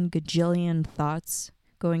 trillion, gajillion thoughts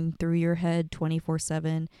going through your head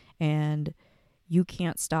 24/7 and you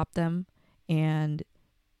can't stop them, and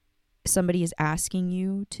somebody is asking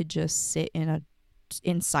you to just sit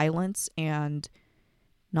in silence and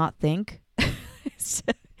not think,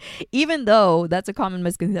 even though that's a common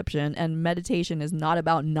misconception and meditation is not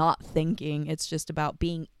about not thinking, it's just about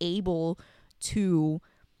being able to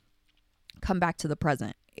come back to the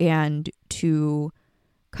present and to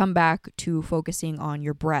come back to focusing on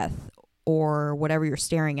your breath or whatever you're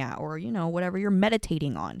staring at, or, whatever you're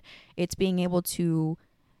meditating on. It's being able to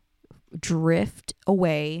drift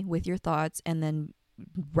away with your thoughts and then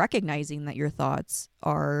recognizing that your thoughts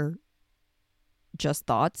are just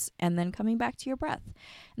thoughts and then coming back to your breath.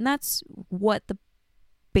 And that's what the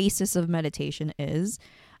basis of meditation is.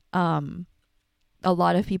 A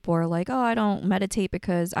lot of people are like, oh, I don't meditate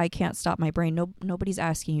because I can't stop my brain. Nobody's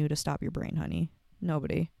asking you to stop your brain, honey.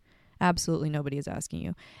 Nobody. Absolutely nobody is asking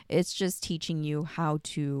you. It's just teaching you how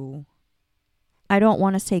to, I don't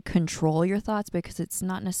want to say control your thoughts, because it's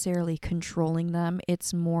not necessarily controlling them.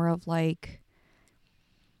 It's more of like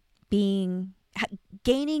gaining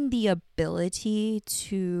the ability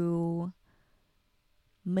to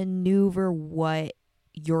maneuver what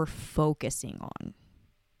you're focusing on.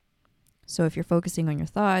 So if you're focusing on your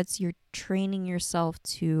thoughts, you're training yourself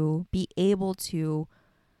to be able to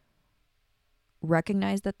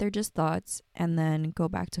recognize that they're just thoughts and then go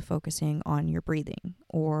back to focusing on your breathing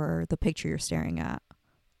or the picture you're staring at,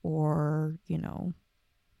 or,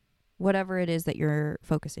 whatever it is that you're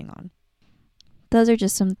focusing on. Those are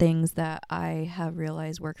just some things that I have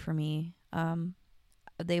realized work for me.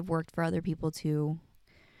 They've worked for other people too.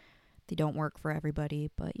 They don't work for everybody,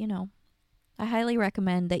 but I highly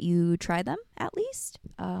recommend that you try them at least.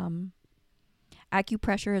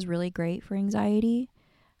 Acupressure is really great for anxiety.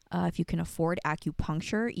 If you can afford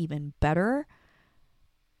acupuncture, even better.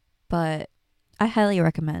 But I highly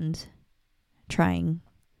recommend trying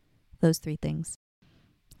those 3 things.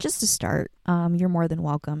 Just to start, you're more than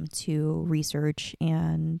welcome to research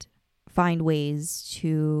and find ways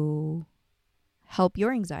to help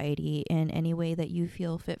your anxiety in any way that you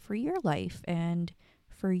feel fit for your life and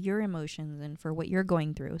for your emotions and for what you're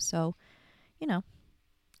going through. So,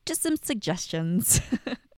 just some suggestions.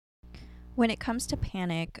 When it comes to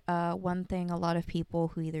panic, one thing a lot of people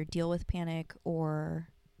who either deal with panic or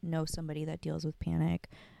know somebody that deals with panic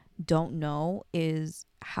don't know is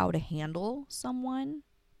how to handle someone,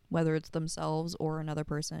 whether it's themselves or another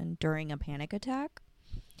person, during a panic attack.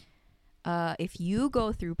 If you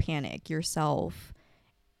go through panic yourself,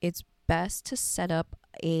 it's best to set up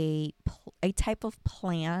a type of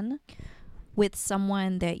plan with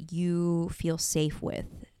someone that you feel safe with,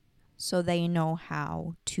 so they know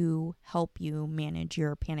how to help you manage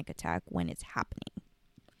your panic attack when it's happening.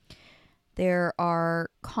 There are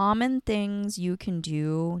common things you can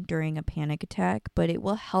do during a panic attack, but it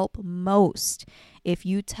will help most if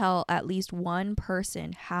you tell at least one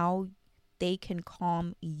person how they can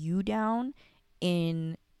calm you down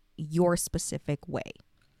in your specific way.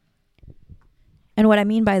 And what I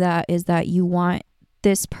mean by that is that you want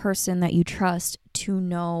this person that you trust to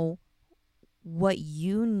know what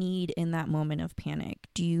you need in that moment of panic.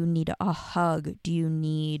 Do you need a hug? Do you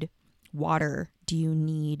need water? Do you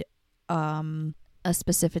need a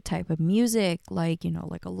specific type of music, like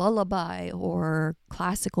a lullaby or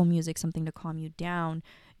classical music, something to calm you down?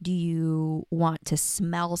 Do you want to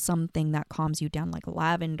smell something that calms you down, like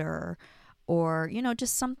lavender, or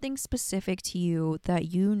just something specific to you that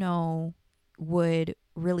would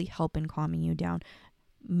really help in calming you down?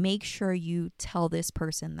 Make sure you tell this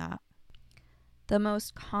person that. The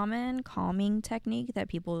most common calming technique that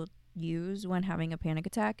people use when having a panic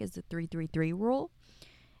attack is the 3-3-3 rule.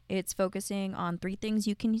 It's focusing on 3 things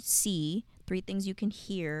you can see, 3 things you can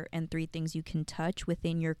hear, and 3 things you can touch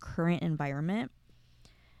within your current environment.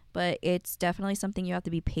 But it's definitely something you have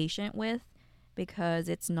to be patient with, because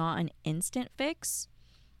it's not an instant fix.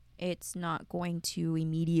 It's not going to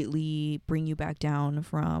immediately bring you back down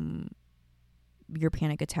from your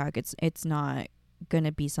panic attack. It's not going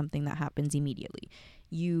to be something that happens immediately.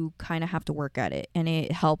 You kind of have to work at it, and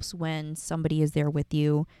it helps when somebody is there with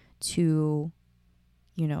you to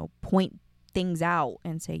point things out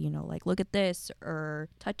and say, like, look at this, or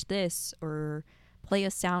touch this, or play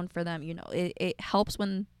a sound for them. It helps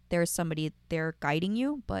when there's somebody there guiding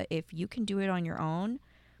you. But if you can do it on your own,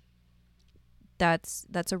 that's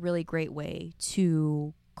a really great way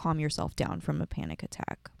to calm yourself down from a panic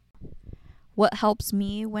attack. What helps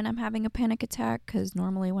me when I'm having a panic attack, because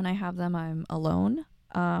normally when I have them I'm alone,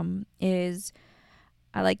 is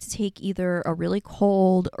I like to take either a really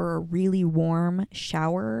cold or a really warm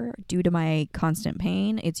shower. Due to my constant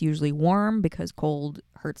pain, it's usually warm because cold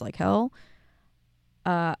hurts like hell.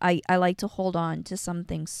 I like to hold on to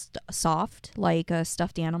something soft, like a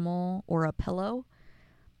stuffed animal or a pillow.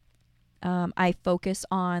 I focus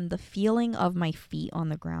on the feeling of my feet on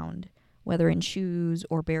the ground, whether in shoes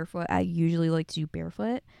or barefoot. I usually like to do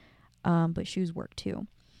barefoot, but shoes work too.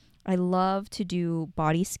 I love to do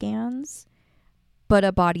body scans, but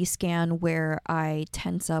a body scan where I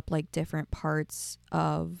tense up like different parts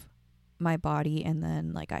of my body and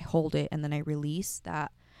then like I hold it and then I release,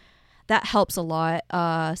 that helps a lot.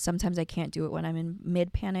 Sometimes I can't do it when I'm in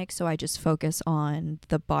mid panic, so I just focus on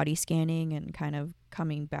the body scanning and kind of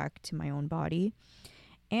coming back to my own body.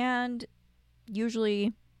 And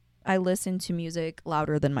usually I listen to music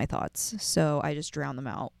louder than my thoughts, so I just drown them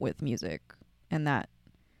out with music, and that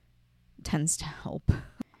tends to help.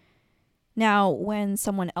 Now, when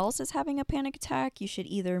someone else is having a panic attack, you should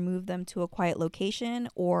either move them to a quiet location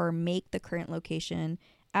or make the current location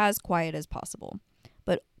as quiet as possible.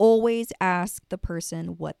 But always ask the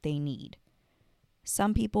person what they need.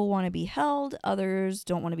 Some people want to be held, others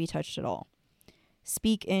don't want to be touched at all.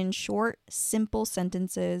 Speak in short, simple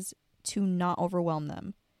sentences to not overwhelm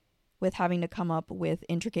them with having to come up with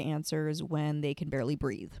intricate answers when they can barely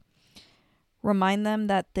breathe. Remind them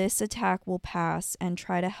that this attack will pass and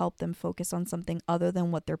try to help them focus on something other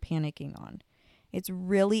than what they're panicking on. It's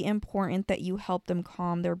really important that you help them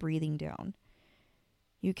calm their breathing down.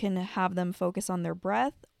 You can have them focus on their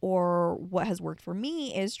breath, or what has worked for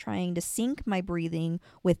me is trying to sync my breathing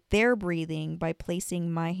with their breathing by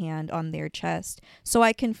placing my hand on their chest so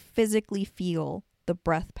I can physically feel the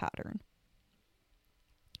breath pattern.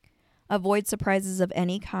 Avoid surprises of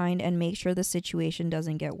any kind and make sure the situation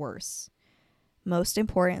doesn't get worse. Most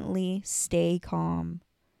importantly, stay calm.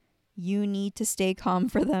 You need to stay calm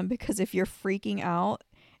for them, because if you're freaking out,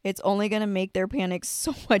 it's only going to make their panic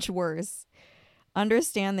so much worse.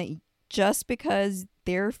 Understand that just because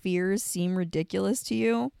their fears seem ridiculous to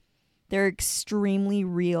you, they're extremely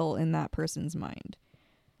real in that person's mind.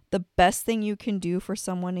 The best thing you can do for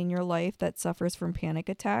someone in your life that suffers from panic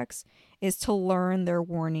attacks is to learn their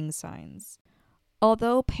warning signs.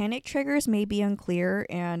 Although panic triggers may be unclear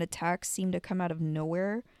and attacks seem to come out of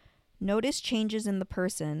nowhere, notice changes in the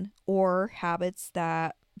person or habits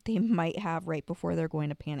that they might have right before they're going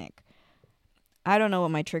to panic. I don't know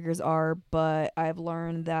what my triggers are, but I've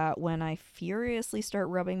learned that when I furiously start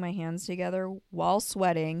rubbing my hands together while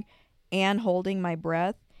sweating and holding my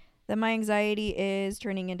breath, that my anxiety is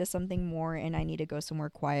turning into something more and I need to go somewhere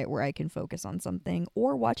quiet where I can focus on something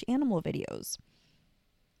or watch animal videos.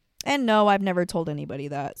 And no, I've never told anybody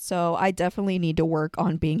that, so I definitely need to work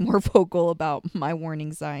on being more vocal about my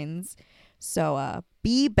warning signs. So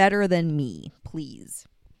be better than me, please.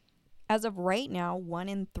 As of right now, 1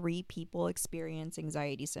 in 3 people experience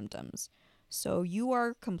anxiety symptoms, so you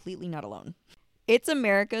are completely not alone. It's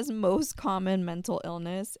America's most common mental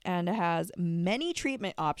illness and has many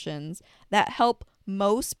treatment options that help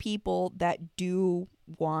most people that do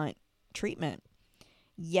want treatment.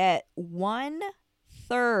 Yet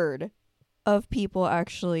 1/3 of people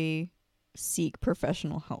actually seek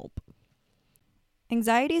professional help.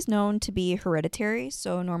 Anxiety is known to be hereditary,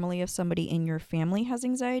 so normally if somebody in your family has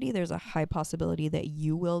anxiety, there's a high possibility that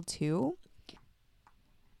you will too.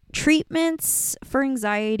 Treatments for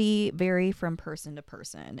anxiety vary from person to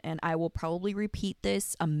person, and I will probably repeat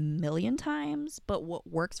this a million times, but what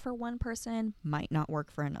works for one person might not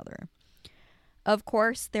work for another. Of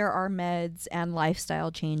course, there are meds and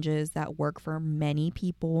lifestyle changes that work for many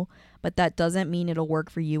people, but that doesn't mean it'll work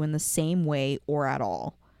for you in the same way or at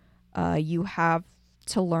all. You have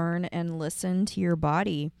to learn and listen to your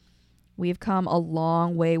body. We've come a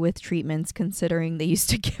long way with treatments, considering they used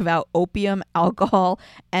to give out opium, alcohol,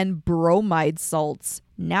 and bromide salts,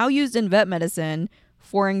 now used in vet medicine,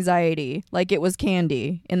 for anxiety, like it was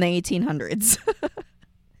candy in the 1800s.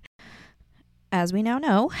 As we now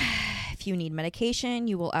know, if you need medication,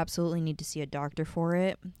 you will absolutely need to see a doctor for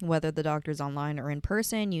it. Whether the doctor's online or in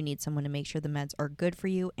person, you need someone to make sure the meds are good for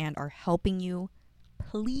you and are helping you.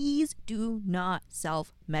 Please do not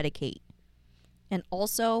self-medicate. And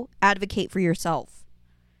also advocate for yourself.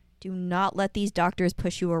 Do not let these doctors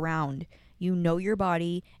push you around. You know your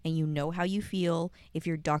body and you know how you feel. If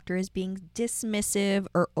your doctor is being dismissive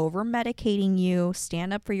or over-medicating you,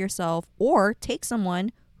 stand up for yourself or take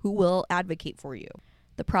someone who will advocate for you.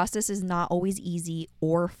 The process is not always easy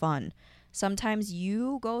or fun. Sometimes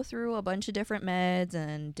you go through a bunch of different meds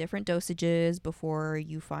and different dosages before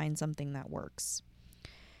you find something that works.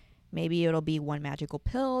 Maybe it'll be one magical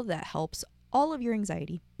pill that helps all of your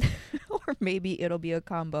anxiety. Or maybe it'll be a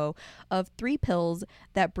combo of 3 pills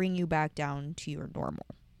that bring you back down to your normal.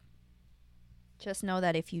 Just know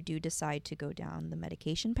that if you do decide to go down the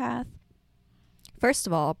medication path, first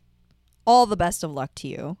of all the best of luck to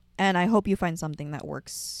you. And I hope you find something that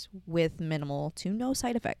works with minimal to no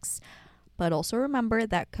side effects. But also remember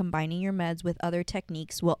that combining your meds with other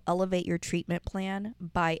techniques will elevate your treatment plan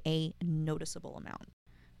by a noticeable amount.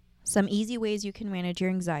 Some easy ways you can manage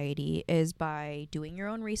your anxiety is by doing your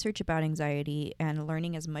own research about anxiety and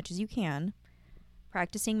learning as much as you can,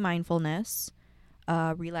 practicing mindfulness,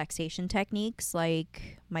 relaxation techniques,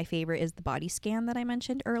 like my favorite is the body scan that I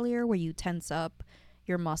mentioned earlier, where you tense up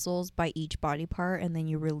your muscles by each body part and then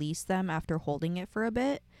you release them after holding it for a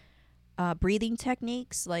bit. Breathing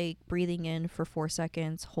techniques, like breathing in for 4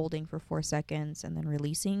 seconds, holding for 4 seconds, and then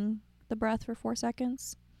releasing the breath for 4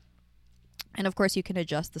 seconds. And of course, you can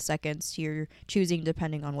adjust the seconds to your choosing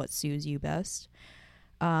depending on what suits you best.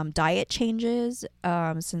 Diet changes,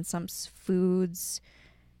 since some foods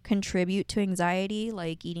contribute to anxiety,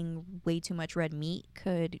 like eating way too much red meat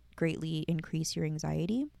could greatly increase your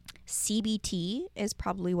anxiety. CBT is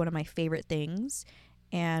probably one of my favorite things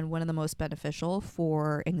and one of the most beneficial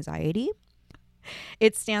for anxiety.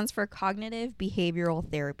 It stands for Cognitive Behavioral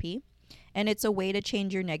Therapy, and it's a way to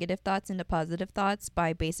change your negative thoughts into positive thoughts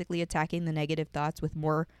by basically attacking the negative thoughts with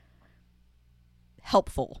more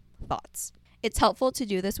helpful thoughts. It's helpful to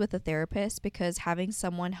do this with a therapist because having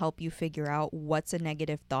someone help you figure out what's a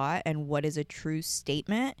negative thought and what is a true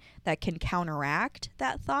statement that can counteract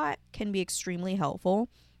that thought can be extremely helpful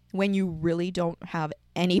when you really don't have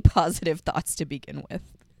any positive thoughts to begin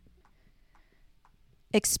with.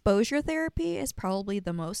 Exposure therapy is probably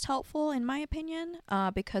the most helpful in my opinion,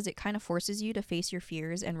 because it kind of forces you to face your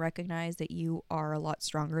fears and recognize that you are a lot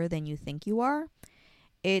stronger than you think you are.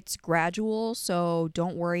 It's gradual, so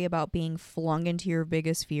don't worry about being flung into your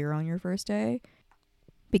biggest fear on your first day,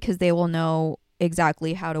 because they will know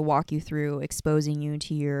exactly how to walk you through exposing you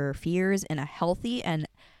to your fears in a healthy and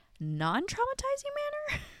non-traumatizing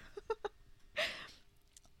manner.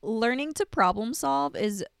 Learning to problem solve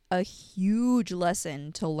is a huge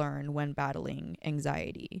lesson to learn when battling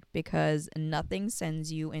anxiety, because nothing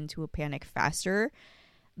sends you into a panic faster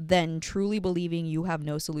than truly believing you have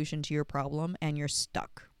no solution to your problem and you're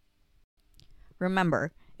stuck.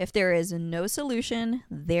 Remember, if there is no solution,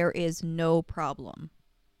 there is no problem.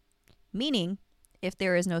 Meaning, if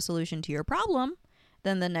there is no solution to your problem,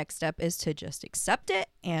 then the next step is to just accept it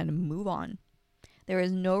and move on. There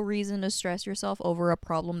is no reason to stress yourself over a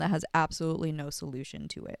problem that has absolutely no solution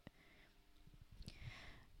to it.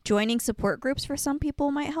 Joining support groups for some people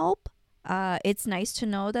might help. It's nice to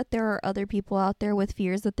know that there are other people out there with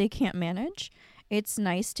fears that they can't manage. It's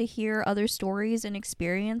nice to hear other stories and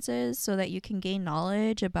experiences so that you can gain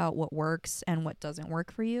knowledge about what works and what doesn't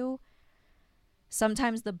work for you.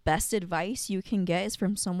 Sometimes the best advice you can get is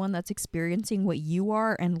from someone that's experiencing what you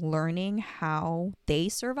are and learning how they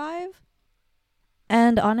survive.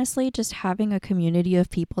 And honestly, just having a community of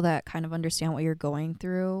people that kind of understand what you're going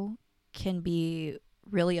through can be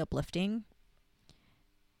really uplifting,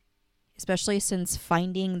 especially since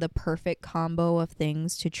finding the perfect combo of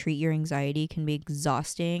things to treat your anxiety can be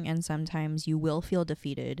exhausting, and sometimes you will feel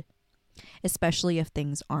defeated, especially if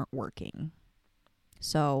things aren't working.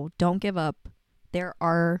 So don't give up. There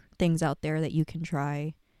are things out there that you can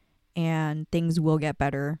try, and things will get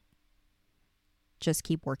better. Just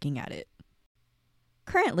keep working at it.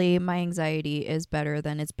 Currently, my anxiety is better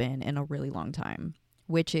than it's been in a really long time,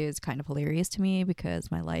 which is kind of hilarious to me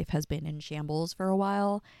because my life has been in shambles for a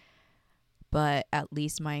while. But at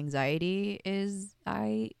least my anxiety is,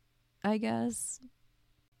 I guess.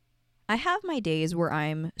 I have my days where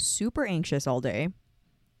I'm super anxious all day,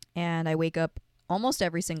 and I wake up almost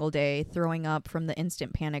every single day throwing up from the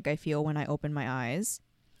instant panic I feel when I open my eyes.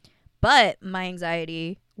 But my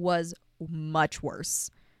anxiety was much worse.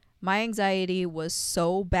 My anxiety was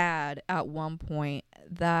so bad at one point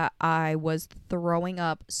that I was throwing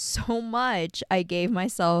up so much I gave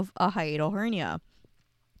myself a hiatal hernia.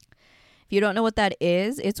 If you don't know what that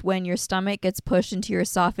is, it's when your stomach gets pushed into your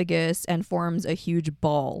esophagus and forms a huge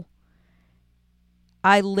ball.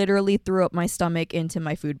 I literally threw up my stomach into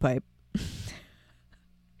my food pipe.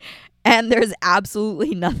 And there's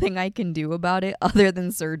absolutely nothing I can do about it other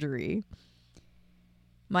than surgery.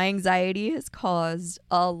 My anxiety has caused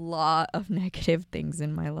a lot of negative things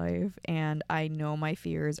in my life, and I know my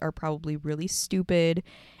fears are probably really stupid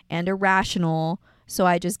and irrational, so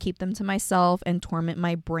I just keep them to myself and torment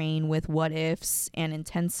my brain with what ifs and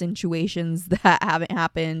intense situations that haven't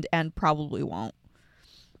happened and probably won't.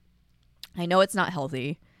 I know it's not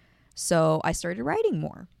healthy, so I started writing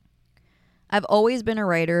more. I've always been a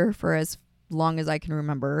writer for as long as I can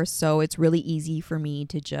remember, so it's really easy for me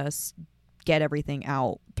to just get everything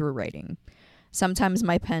out through writing. Sometimes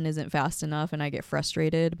my pen isn't fast enough and I get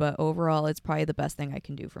frustrated, but overall it's probably the best thing I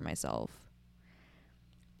can do for myself.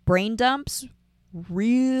 Brain dumps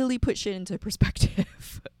really put shit into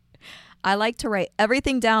perspective. I like to write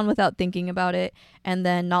everything down without thinking about it and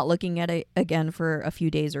then not looking at it again for a few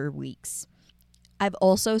days or weeks. I've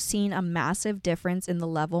also seen a massive difference in the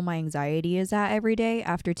level my anxiety is at every day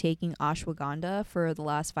after taking ashwagandha for the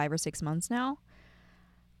last 5 or 6 months now.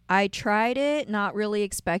 I tried it, not really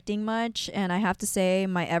expecting much, and I have to say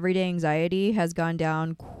my everyday anxiety has gone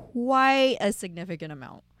down quite a significant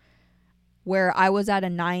amount. Where I was at a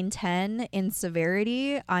 9-10 in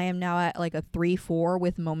severity, I am now at like a 3-4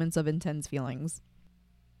 with moments of intense feelings.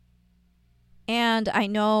 And I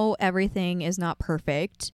know everything is not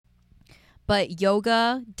perfect, but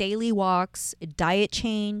yoga, daily walks, diet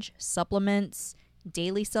change, supplements,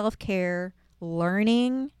 daily self-care,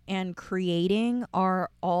 learning, and creating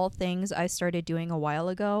are all things I started doing a while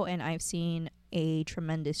ago, and I've seen a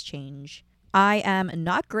tremendous change. I am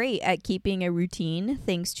not great at keeping a routine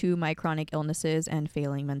thanks to my chronic illnesses and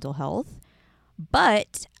failing mental health,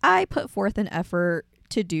 but I put forth an effort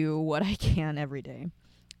to do what I can every day.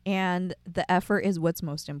 And the effort is what's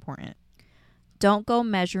most important. Don't go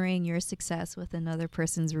measuring your success with another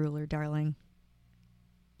person's ruler, darling.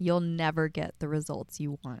 You'll never get the results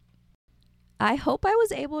you want. I hope I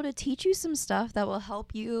was able to teach you some stuff that will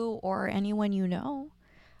help you or anyone you know.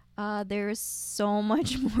 There's so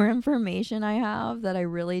much more information I have that I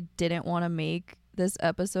really didn't want to make this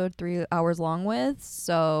episode 3 hours long with.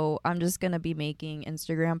 So I'm just going to be making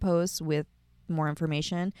Instagram posts with more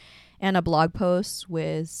information and a blog post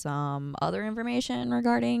with some other information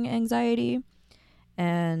regarding anxiety.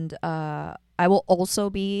 And I will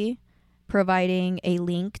also be providing a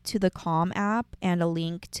link to the Calm app and a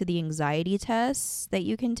link to the anxiety tests that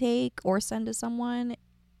you can take or send to someone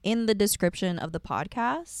in the description of the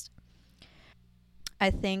podcast. I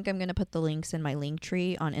think I'm going to put the links in my link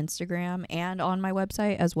tree on Instagram and on my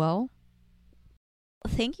website as well.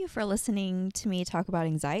 Thank you for listening to me talk about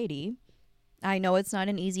anxiety. I know it's not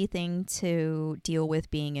an easy thing to deal with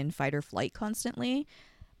being in fight or flight constantly,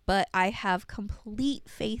 but I have complete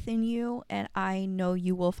faith in you, and I know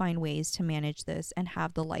you will find ways to manage this and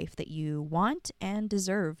have the life that you want and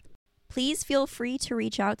deserve. Please feel free to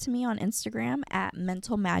reach out to me on Instagram at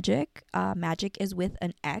Mental Magic. Magic is with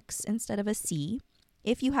an X instead of a C.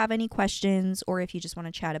 If you have any questions or if you just want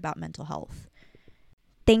to chat about mental health.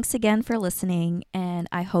 Thanks again for listening, and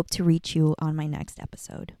I hope to reach you on my next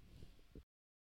episode.